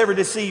planet Earth ever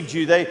deceived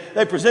you?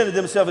 They presented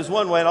themselves as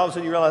one way, and all of a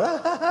sudden you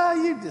realize,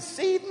 you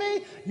deceived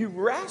me, you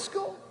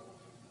rascal.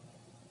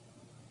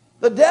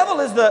 The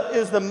devil is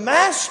the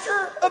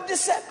master of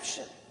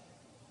deception.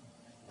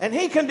 And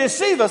he can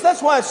deceive us.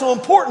 That's why it's so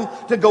important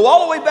to go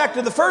all the way back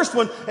to the first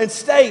one and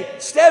stay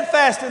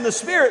steadfast in the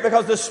Spirit,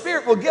 because the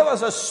Spirit will give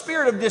us a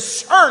spirit of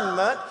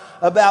discernment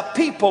about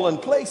people and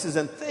places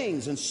and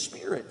things and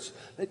spirits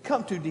that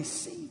come to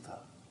deceive us.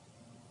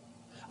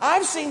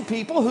 I've seen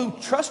people who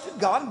trusted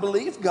God and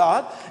believed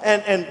God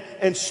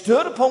and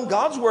stood upon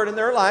God's word in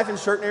their life, in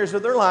certain areas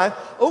of their life.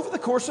 Over the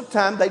course of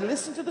time, they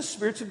listened to the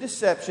spirits of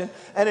deception,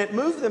 and it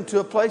moved them to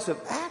a place of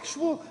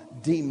actual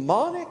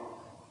demonic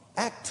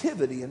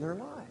activity in their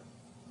life.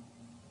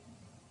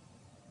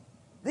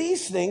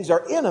 These things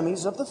are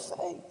enemies of the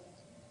faith.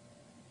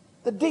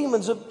 The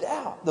demons of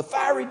doubt, the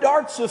fiery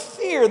darts of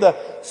fear, the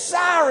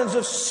sirens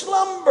of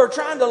slumber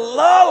trying to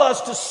lull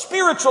us to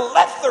spiritual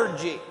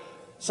lethargy.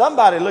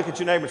 Somebody look at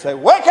your neighbor and say,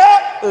 wake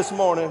up this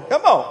morning.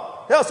 Come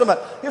on. Tell somebody,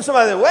 give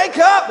somebody, wake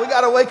up. We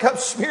got to wake up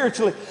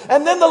spiritually.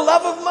 And then the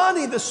love of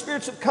money, the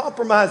spirits of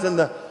compromise, and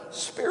the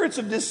spirits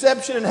of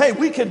deception. And hey,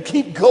 we could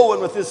keep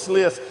going with this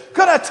list.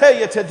 Could I tell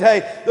you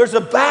today, there's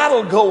a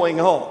battle going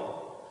on.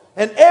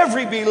 And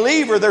every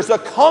believer, there's a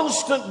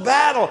constant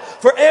battle.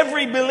 For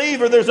every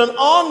believer, there's an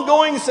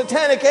ongoing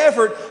satanic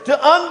effort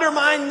to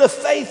undermine the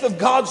faith of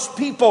God's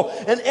people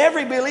in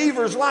every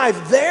believer's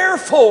life.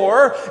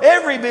 Therefore,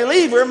 every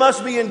believer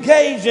must be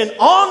engaged in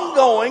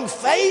ongoing,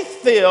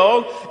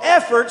 faith-filled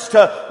efforts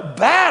to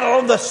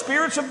battle the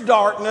spirits of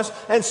darkness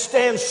and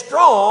stand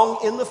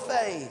strong in the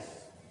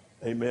faith.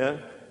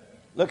 Amen.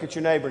 Look at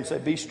your neighbor and say,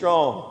 be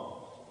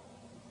strong.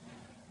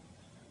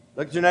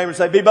 Look at your neighbor and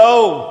say, be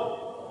bold.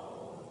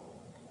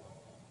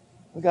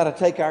 We've got to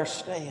take our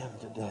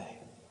stand today.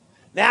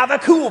 Now the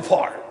cool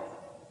part.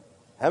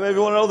 How many of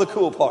you want to know the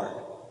cool part?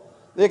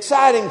 The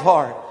exciting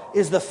part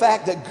is the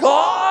fact that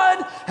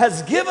God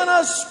has given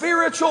us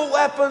spiritual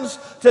weapons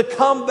to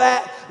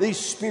combat these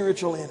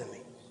spiritual enemies.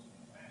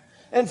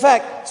 In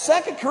fact,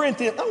 2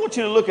 Corinthians, I want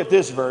you to look at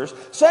this verse.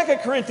 2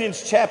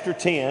 Corinthians chapter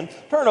 10.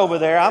 Turn over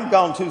there. I'm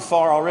gone too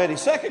far already.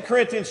 2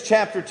 Corinthians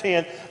chapter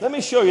 10. Let me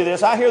show you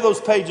this. I hear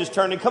those pages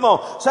turning. Come on.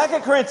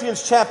 2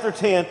 Corinthians chapter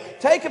 10.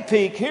 Take a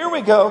peek. Here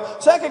we go.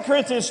 2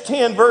 Corinthians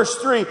 10 verse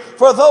 3.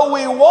 For though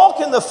we walk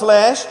in the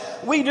flesh,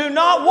 we do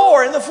not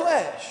war in the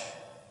flesh.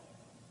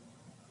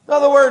 In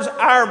other words,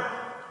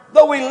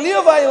 though we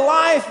live a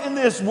life in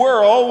this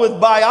world with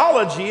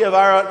biology of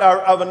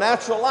a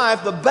natural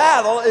life, the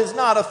battle is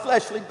not a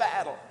fleshly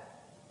battle.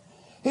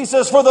 He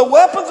says, for the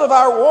weapons of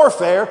our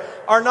warfare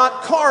are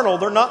not carnal,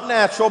 they're not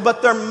natural,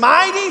 but they're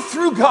mighty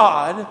through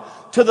God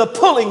to the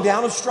pulling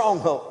down of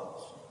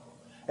strongholds.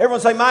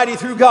 Everyone say, mighty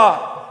through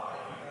God.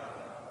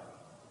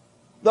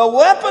 The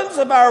weapons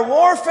of our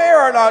warfare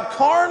are not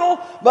carnal,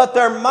 but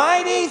they're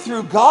mighty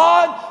through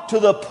God to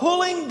the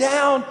pulling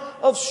down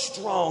of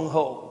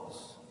strongholds.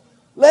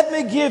 I'm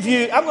going to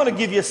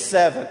give you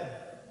 7.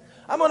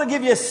 I'm going to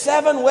give you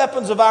 7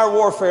 weapons of our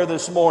warfare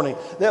this morning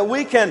that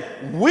we can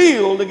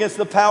wield against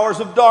the powers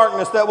of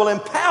darkness that will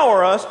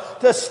empower us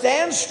to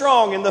stand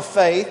strong in the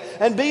faith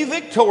and be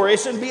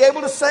victorious and be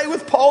able to say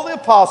with Paul the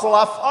Apostle,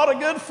 I fought a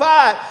good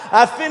fight.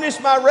 I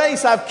finished my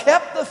race. I've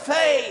kept the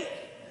faith.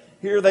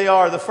 Here they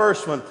are, the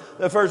first one.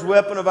 The first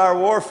weapon of our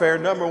warfare,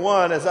 number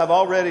 1, as I've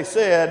already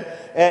said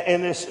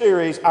in this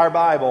series, our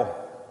Bible.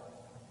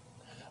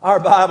 Our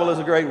Bible is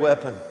a great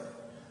weapon.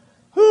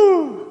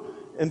 Whew.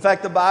 In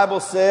fact, the Bible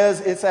says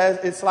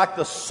it's like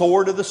the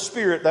sword of the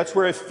Spirit. That's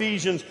where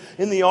Ephesians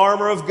in the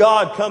armor of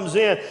God comes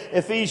in.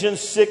 Ephesians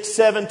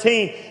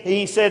 6:17,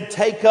 he said,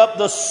 take up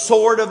the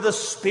sword of the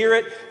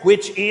Spirit,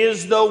 which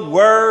is the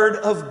Word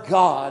of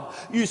God.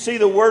 You see,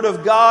 the Word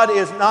of God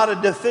is not a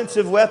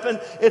defensive weapon.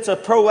 It's a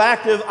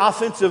proactive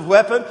offensive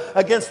weapon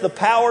against the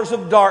powers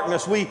of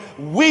darkness. We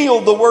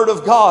wield the Word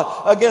of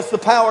God against the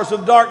powers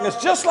of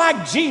darkness, just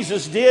like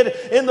Jesus did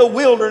in the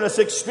wilderness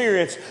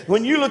experience.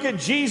 When you look at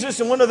Jesus,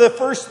 and one of the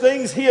first first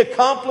things he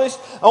accomplished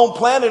on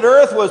planet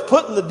Earth was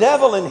putting the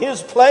devil in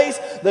his place.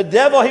 The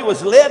devil, he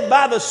was led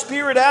by the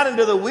Spirit out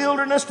into the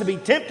wilderness to be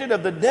tempted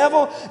of the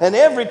devil. And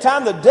every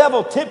time the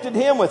devil tempted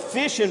him with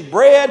fish and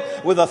bread,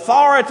 with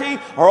authority,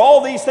 or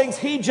all these things,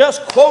 he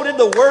just quoted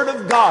the Word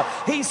of God.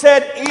 He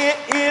said,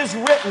 "It is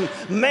written,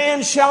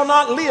 man shall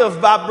not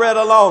live by bread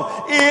alone.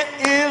 It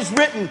is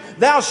written,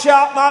 thou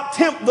shalt not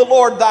tempt the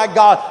Lord thy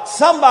God."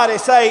 Somebody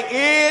say,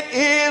 "It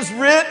is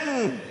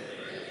written."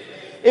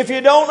 If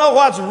you don't know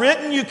what's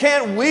written, you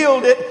can't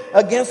wield it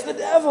against the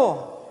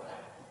devil.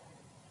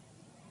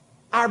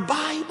 Our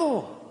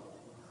Bible,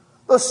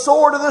 the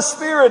sword of the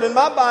Spirit, and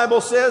my Bible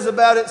says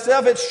about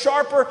itself, it's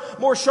sharper,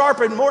 more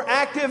sharp and more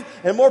active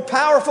and more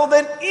powerful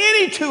than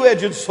any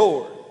two-edged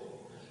sword.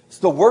 It's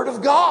the Word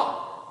of God.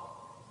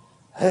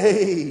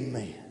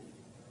 Amen.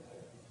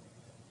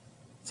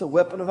 It's a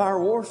weapon of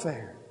our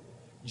warfare.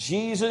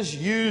 Jesus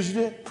used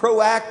it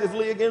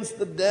proactively against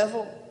the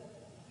devil.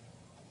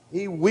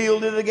 He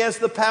wielded it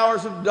against the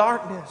powers of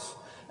darkness.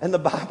 And the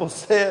Bible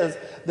says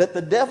that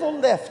the devil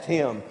left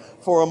him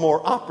for a more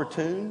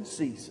opportune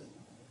season.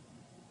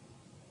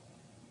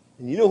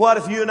 And you know what?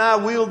 If you and I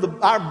wield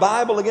our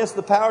Bible against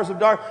the powers of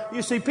darkness,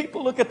 you see,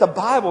 people look at the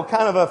Bible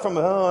kind of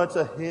it's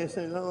a hiss,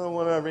 I don't know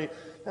what I read.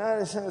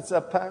 I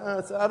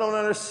don't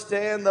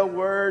understand the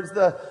words,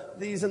 the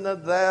these and the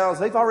thous.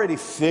 They've already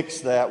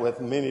fixed that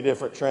with many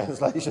different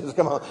translations.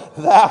 Come on,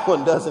 that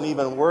one doesn't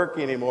even work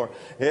anymore.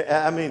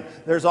 I mean,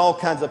 there's all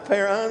kinds of I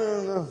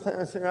don't know,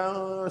 Pastor, I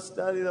don't know,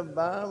 study the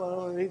Bible, I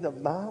don't read the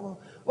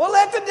Bible. Well,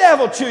 let the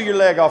devil chew your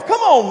leg off.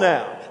 Come on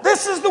now.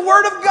 This is the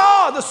Word of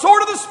God, the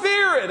sword of the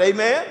Spirit.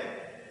 Amen.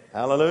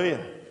 Hallelujah.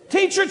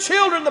 Teach your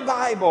children the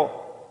Bible.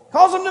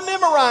 Cause them to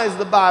memorize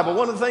the Bible.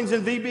 One of the things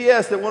in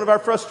VBS that one of our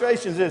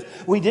frustrations is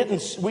we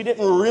didn't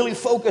really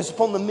focus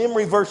upon the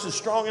memory verses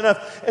strong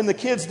enough, and the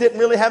kids didn't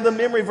really have the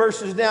memory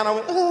verses down. I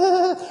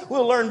went,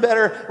 we'll learn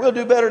better. We'll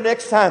do better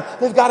next time.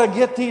 They've got to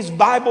get these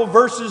Bible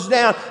verses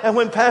down. And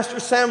when Pastor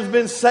Sam's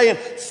been saying,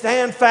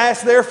 "Stand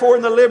fast, therefore,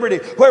 in the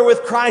liberty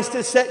wherewith Christ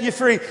has set you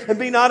free, and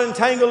be not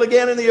entangled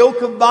again in the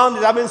yoke of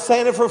bondage," I've been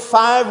saying it for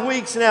 5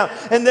 weeks now.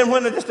 And then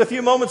when just a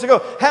few moments ago,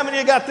 how many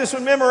of you got this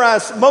one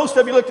memorized? Most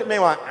of you looked at me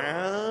like,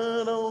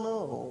 I don't know.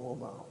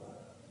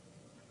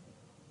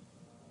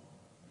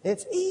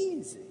 It's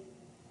easy.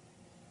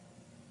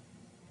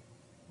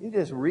 You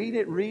just read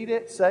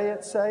it, say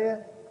it.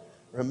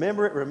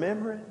 Remember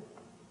it.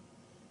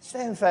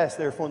 Stand fast,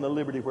 therefore, in the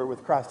liberty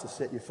wherewith Christ has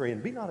set you free,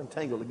 and be not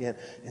entangled again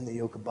in the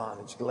yoke of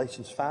bondage.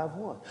 Galatians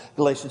 5:1.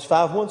 Galatians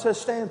 5:1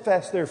 says, "Stand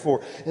fast,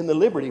 therefore, in the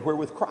liberty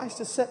wherewith Christ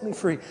has set me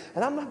free."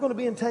 And I'm not going to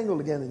be entangled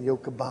again in the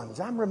yoke of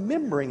bondage. I'm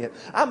remembering it.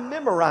 I'm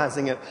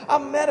memorizing it.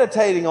 I'm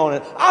meditating on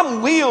it.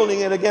 I'm wielding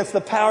it against the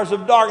powers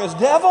of darkness.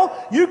 Devil,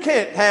 you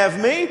can't have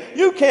me.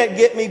 You can't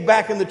get me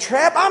back in the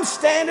trap. I'm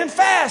standing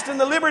fast in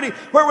the liberty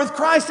wherewith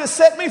Christ has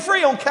set me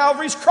free on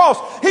Calvary's cross.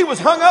 He was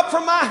hung up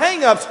from my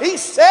hang-ups. He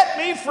set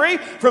me free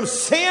from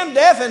sin,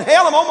 death, and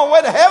hell. I'm on my way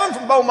to heaven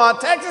from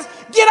Beaumont, Texas.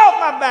 Get off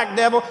my back,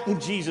 devil, in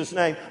Jesus'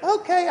 name.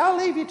 Okay, I'll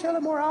leave you till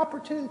a more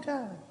opportune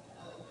time.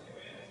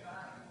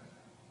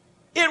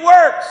 It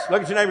works.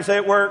 Look at your neighbor and say,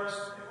 it works.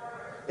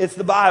 It's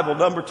the Bible.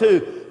 Number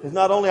two, it's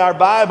not only our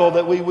Bible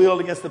that we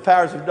wield against the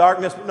powers of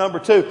darkness, but number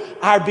two,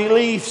 our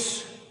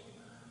beliefs.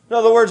 In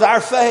other words,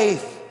 our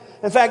faith.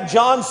 In fact,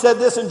 John said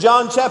this in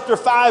John chapter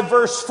 5,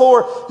 verse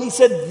 4. He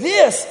said,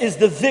 "This is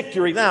the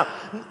victory." Now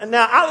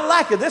I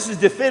like it. This is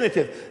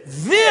definitive.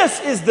 This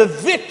is the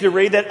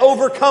victory that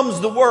overcomes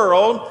the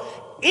world,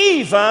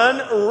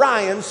 even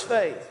Ryan's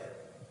faith.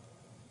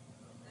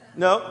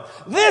 No,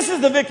 this is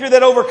the victory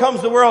that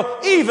overcomes the world,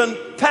 even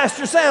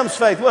Pastor Sam's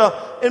faith. Well,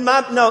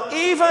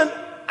 even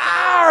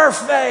our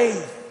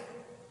faith.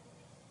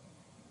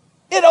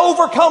 It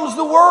overcomes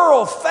the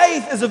world.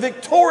 Faith is a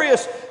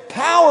victorious,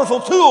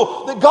 powerful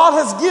tool that God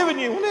has given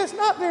you. Well, it's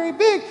not very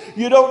big.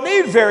 You don't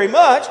need very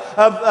much.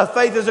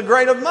 Faith is a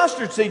grain of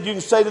mustard seed. You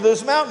can say to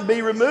this mountain,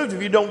 "Be removed."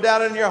 If you don't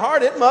doubt it in your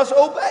heart, it must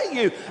obey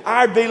you.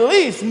 Our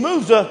beliefs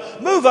move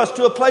us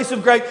to a place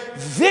of great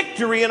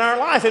victory in our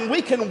life. And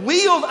we can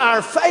wield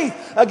our faith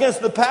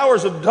against the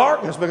powers of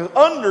darkness, because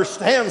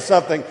understand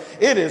something.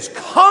 It is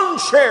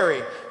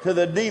contrary to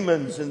the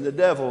demons and the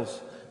devils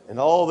and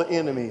all the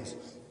enemies.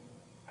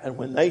 And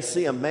when they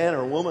see a man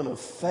or woman of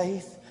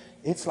faith,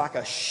 it's like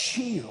a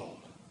shield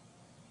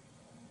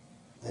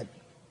that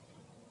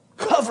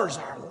covers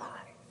our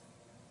life.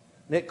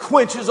 And it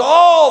quenches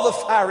all the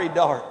fiery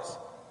darts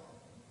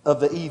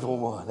of the evil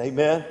one.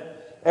 Amen.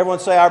 Everyone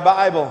say our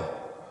Bible.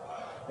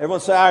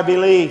 Everyone say our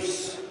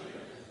beliefs.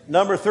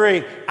 Number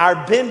three, our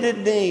bended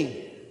knee.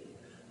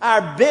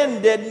 Our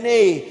bended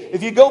knee.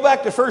 If you go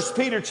back to 1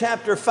 Peter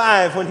chapter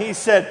 5, when he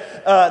said,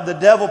 the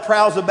devil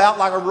prowls about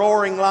like a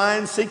roaring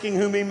lion, seeking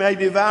whom he may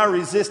devour.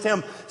 Resist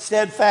him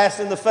steadfast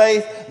in the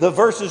faith. The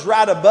verses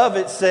right above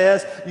it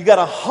says, you got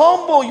to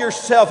humble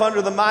yourself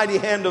under the mighty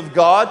hand of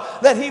God,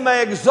 that he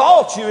may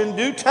exalt you in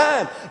due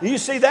time. You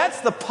see, that's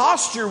the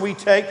posture we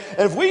take.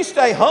 And if we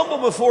stay humble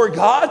before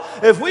God,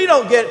 if we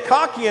don't get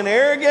cocky and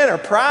arrogant or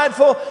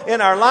prideful in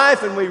our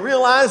life, and we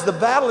realize the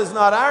battle is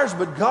not ours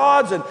but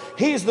God's, and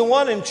he's the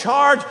one in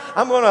charge,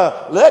 I'm going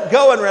to let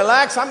go and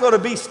relax. I'm going to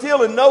be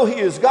still and know he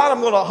is God.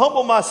 I'm going to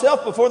humble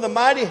myself before the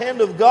mighty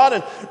hand of God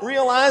and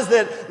realize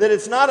that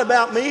it's not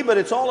about me, but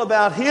it's all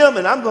about him.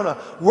 And I'm going to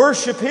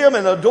worship him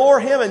and adore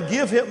him and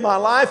give him my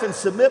life and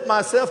submit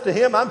myself to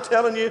him. I'm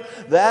telling you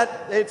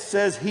that it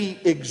says he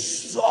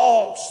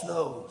exalts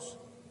those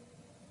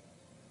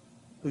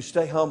who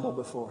stay humble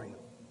before him.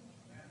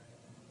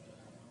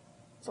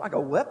 It's like a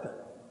weapon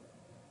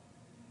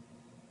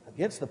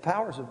against the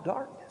powers of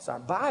darkness. Our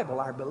Bible,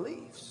 our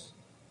beliefs,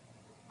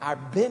 our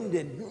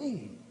bended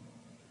knee.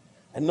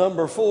 And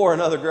number 4,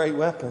 another great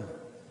weapon,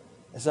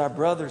 is our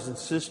brothers and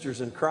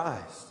sisters in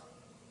Christ.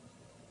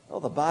 Oh,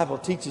 the Bible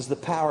teaches the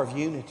power of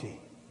unity.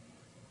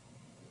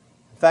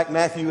 In fact,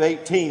 Matthew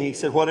 18, he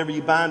said, whatever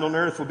you bind on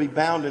earth will be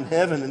bound in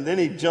heaven. And then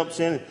he jumps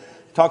in and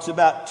talks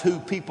about 2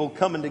 people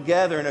coming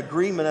together in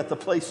agreement at the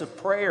place of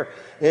prayer.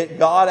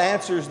 God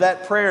answers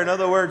that prayer. In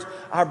other words,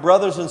 our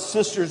brothers and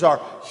sisters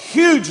are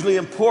hugely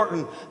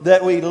important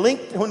that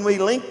when we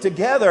link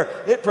together,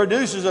 it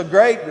produces a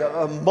great,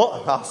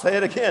 I'll say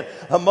it again,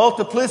 a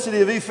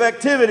multiplicity of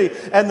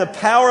effectivity, and the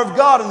power of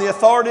God and the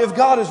authority of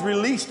God is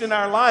released in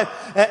our life.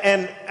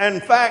 And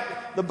in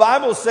fact, the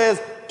Bible says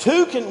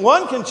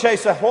one can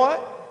chase a what?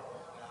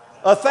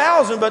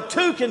 1,000, but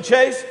 2 can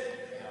chase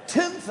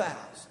 10,000.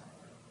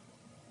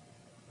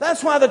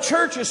 That's why the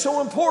church is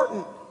so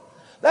important.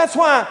 That's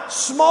why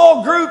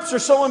small groups are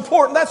so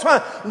important. That's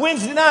why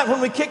Wednesday night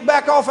when we kick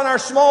back off in our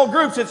small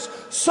groups, it's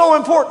so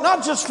important,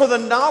 not just for the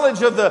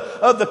knowledge of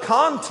the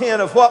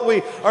content of what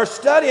we are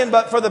studying,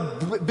 but for the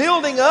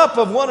building up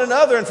of one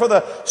another and for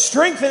the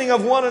strengthening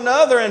of one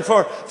another and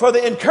for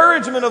the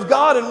encouragement of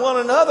God in one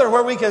another,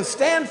 where we can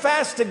stand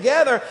fast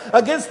together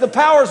against the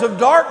powers of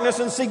darkness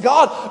and see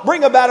God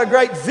bring about a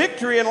great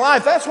victory in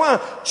life. That's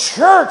why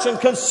church and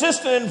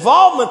consistent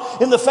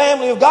involvement in the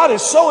family of God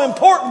is so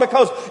important,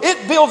 because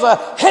it builds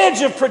a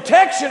hedge of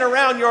protection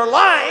around your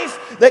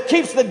life that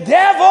keeps the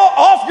devil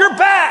off your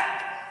back.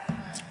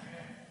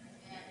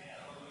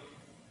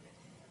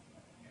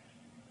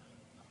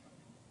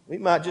 We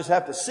might just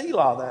have to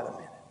Selah that a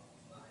minute.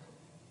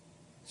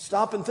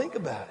 Stop and think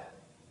about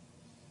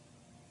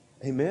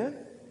it. Amen?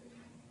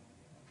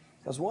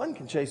 Because 1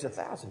 can chase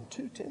 1,000,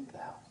 2,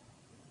 10,000.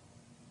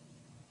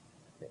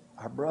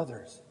 Our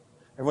brothers.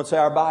 Everyone say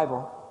our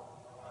Bible.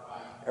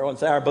 Everyone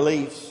say our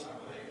beliefs.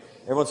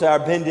 Everyone say our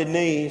bended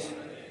knees.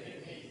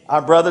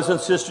 Our brothers and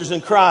sisters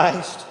in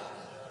Christ.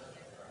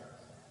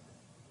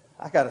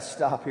 I got to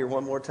stop here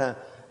one more time.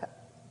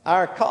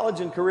 Our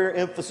college and career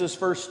emphasis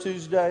First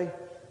Tuesday,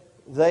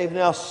 they've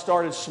now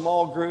started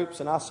small groups,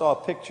 and I saw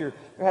a picture.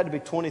 There had to be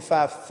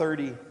 25,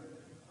 30,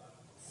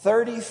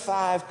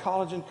 35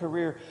 college and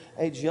career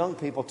age young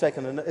people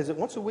taking is it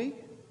once a week?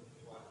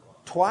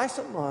 Twice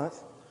a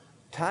month,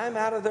 time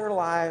out of their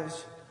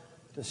lives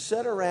to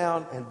sit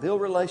around and build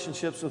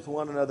relationships with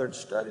one another and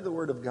study the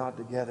Word of God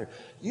together.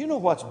 You know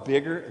what's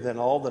bigger than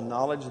all the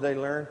knowledge they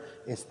learn?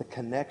 It's the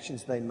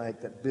connections they make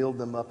that build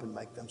them up and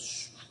make them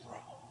strong.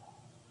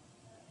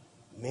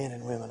 Men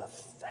and women of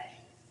faith.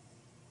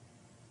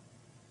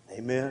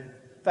 Amen.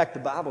 In fact, the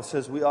Bible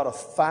says we ought to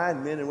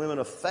find men and women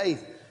of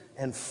faith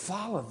and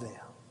follow them.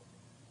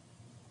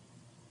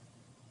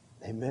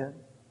 Amen.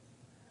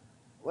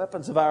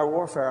 Weapons of our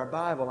warfare, our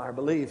Bible, our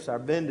beliefs, our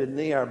bended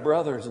knee, our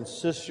brothers and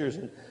sisters,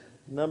 and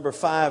number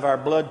 5, our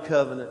blood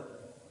covenant.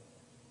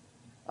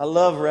 I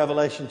love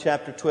Revelation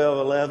chapter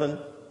 12, 11.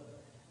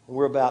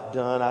 We're about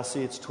done. I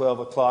see it's 12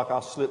 o'clock.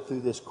 I'll slip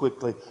through this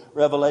quickly.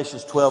 Revelation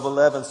 12,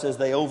 11 says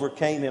they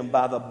overcame him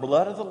by the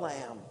blood of the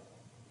Lamb,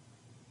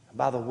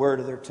 by the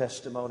word of their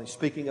testimony.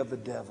 Speaking of the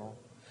devil.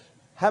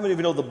 How many of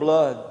you know the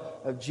blood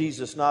of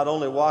Jesus not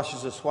only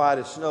washes us white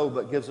as snow,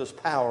 but gives us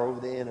power over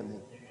the enemy?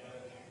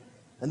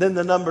 And then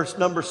the number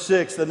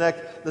 6,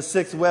 the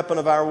sixth weapon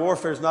of our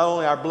warfare is not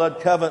only our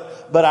blood covenant,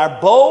 but our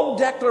bold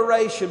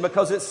declaration,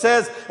 because it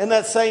says in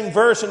that same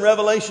verse in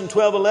Revelation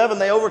 12:11,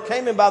 they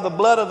overcame him by the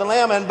blood of the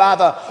Lamb and by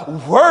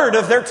the word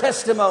of their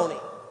testimony.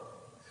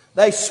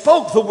 They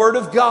spoke the Word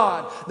of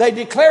God. They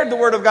declared the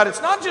Word of God.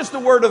 It's not just the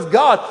Word of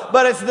God,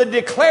 but it's the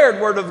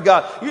declared Word of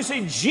God. You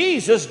see,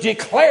 Jesus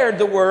declared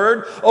the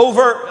Word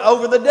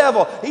over the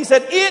devil. He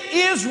said, it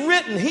is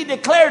written. He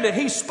declared it.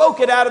 He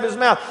spoke it out of his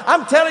mouth.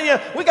 I'm telling you,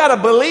 we got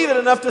to believe it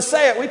enough to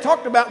say it. We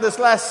talked about this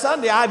last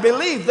Sunday. I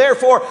believe,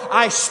 therefore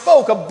I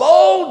spoke. A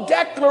bold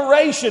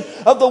declaration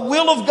of the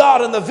will of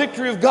God and the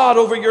victory of God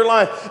over your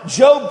life.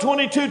 Job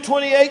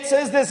 22:28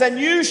 says this, and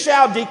you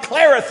shall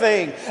declare a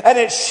thing, and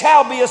it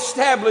shall be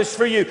established established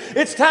for you.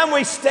 It's time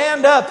we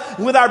stand up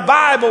with our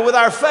Bible, with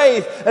our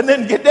faith, and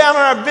then get down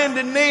on our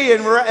bended knee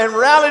and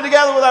rally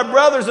together with our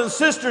brothers and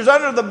sisters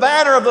under the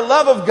banner of the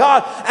love of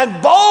God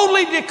and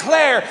boldly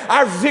declare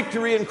our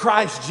victory in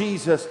Christ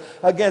Jesus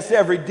against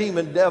every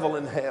demon, devil,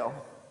 in hell.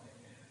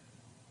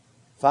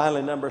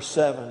 Finally, number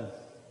 7,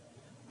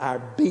 our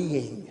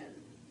being.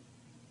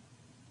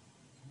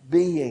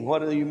 Being.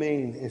 What do you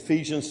mean?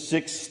 Ephesians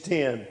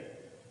 6:10.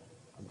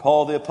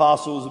 Paul the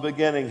Apostle was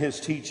beginning his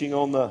teaching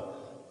on the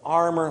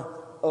armor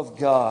of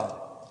God.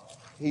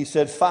 He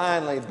said,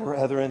 finally,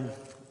 brethren,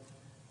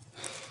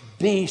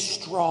 be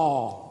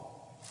strong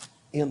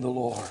in the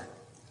Lord.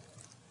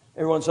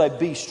 Everyone say,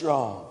 be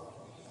strong.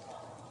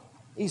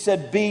 He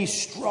said, be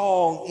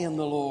strong in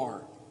the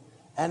Lord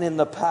and in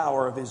the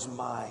power of His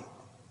might.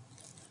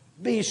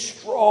 Be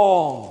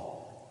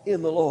strong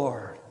in the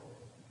Lord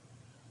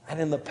and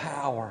in the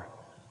power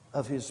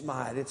of His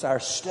might. It's our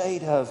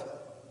state of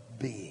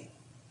being.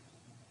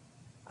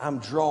 I'm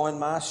drawing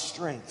my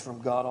strength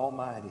from God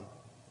Almighty.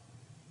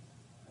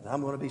 And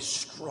I'm going to be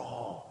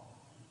strong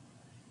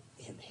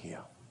in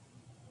Him.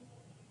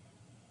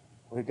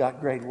 We've got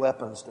great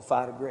weapons to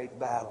fight a great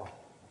battle.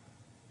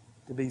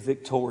 To be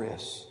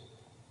victorious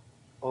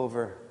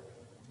over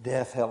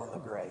death, hell, and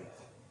the grave.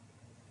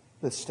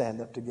 Let's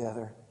stand up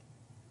together.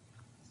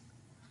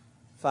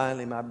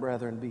 Finally, my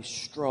brethren, be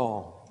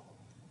strong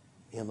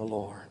in the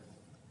Lord.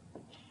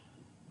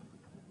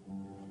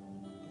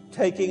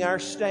 Taking our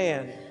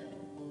stand.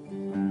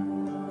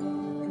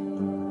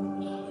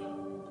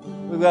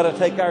 We've got to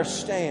take our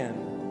stand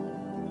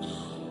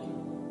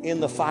in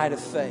the fight of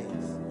faith.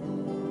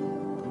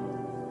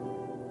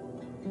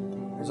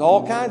 There's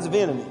all kinds of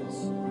enemies.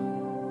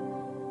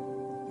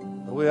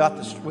 But we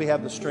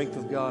have the strength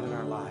of God in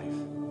our life.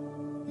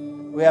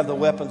 We have the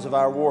weapons of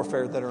our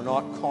warfare that are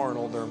not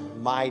carnal. They're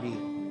mighty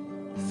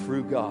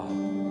through God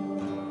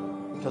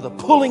to the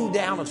pulling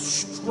down of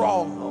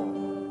strongholds.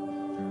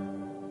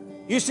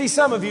 You see,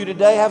 some of you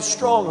today have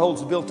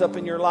strongholds built up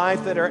in your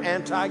life that are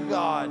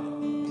anti-God.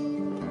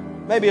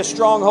 Maybe a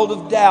stronghold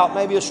of doubt.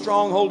 Maybe a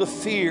stronghold of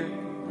fear.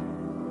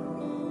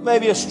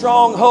 Maybe a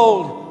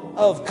stronghold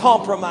of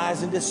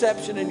compromise and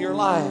deception in your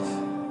life.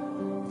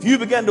 If you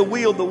begin to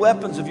wield the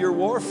weapons of your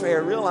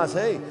warfare, realize,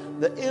 hey,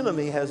 the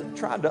enemy has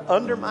tried to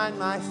undermine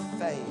my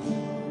faith.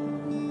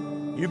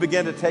 You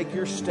begin to take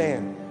your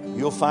stand.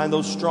 You'll find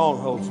those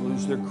strongholds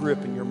lose their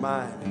grip in your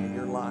mind and in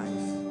your life.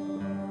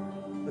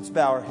 Let's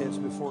bow our heads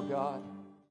before God.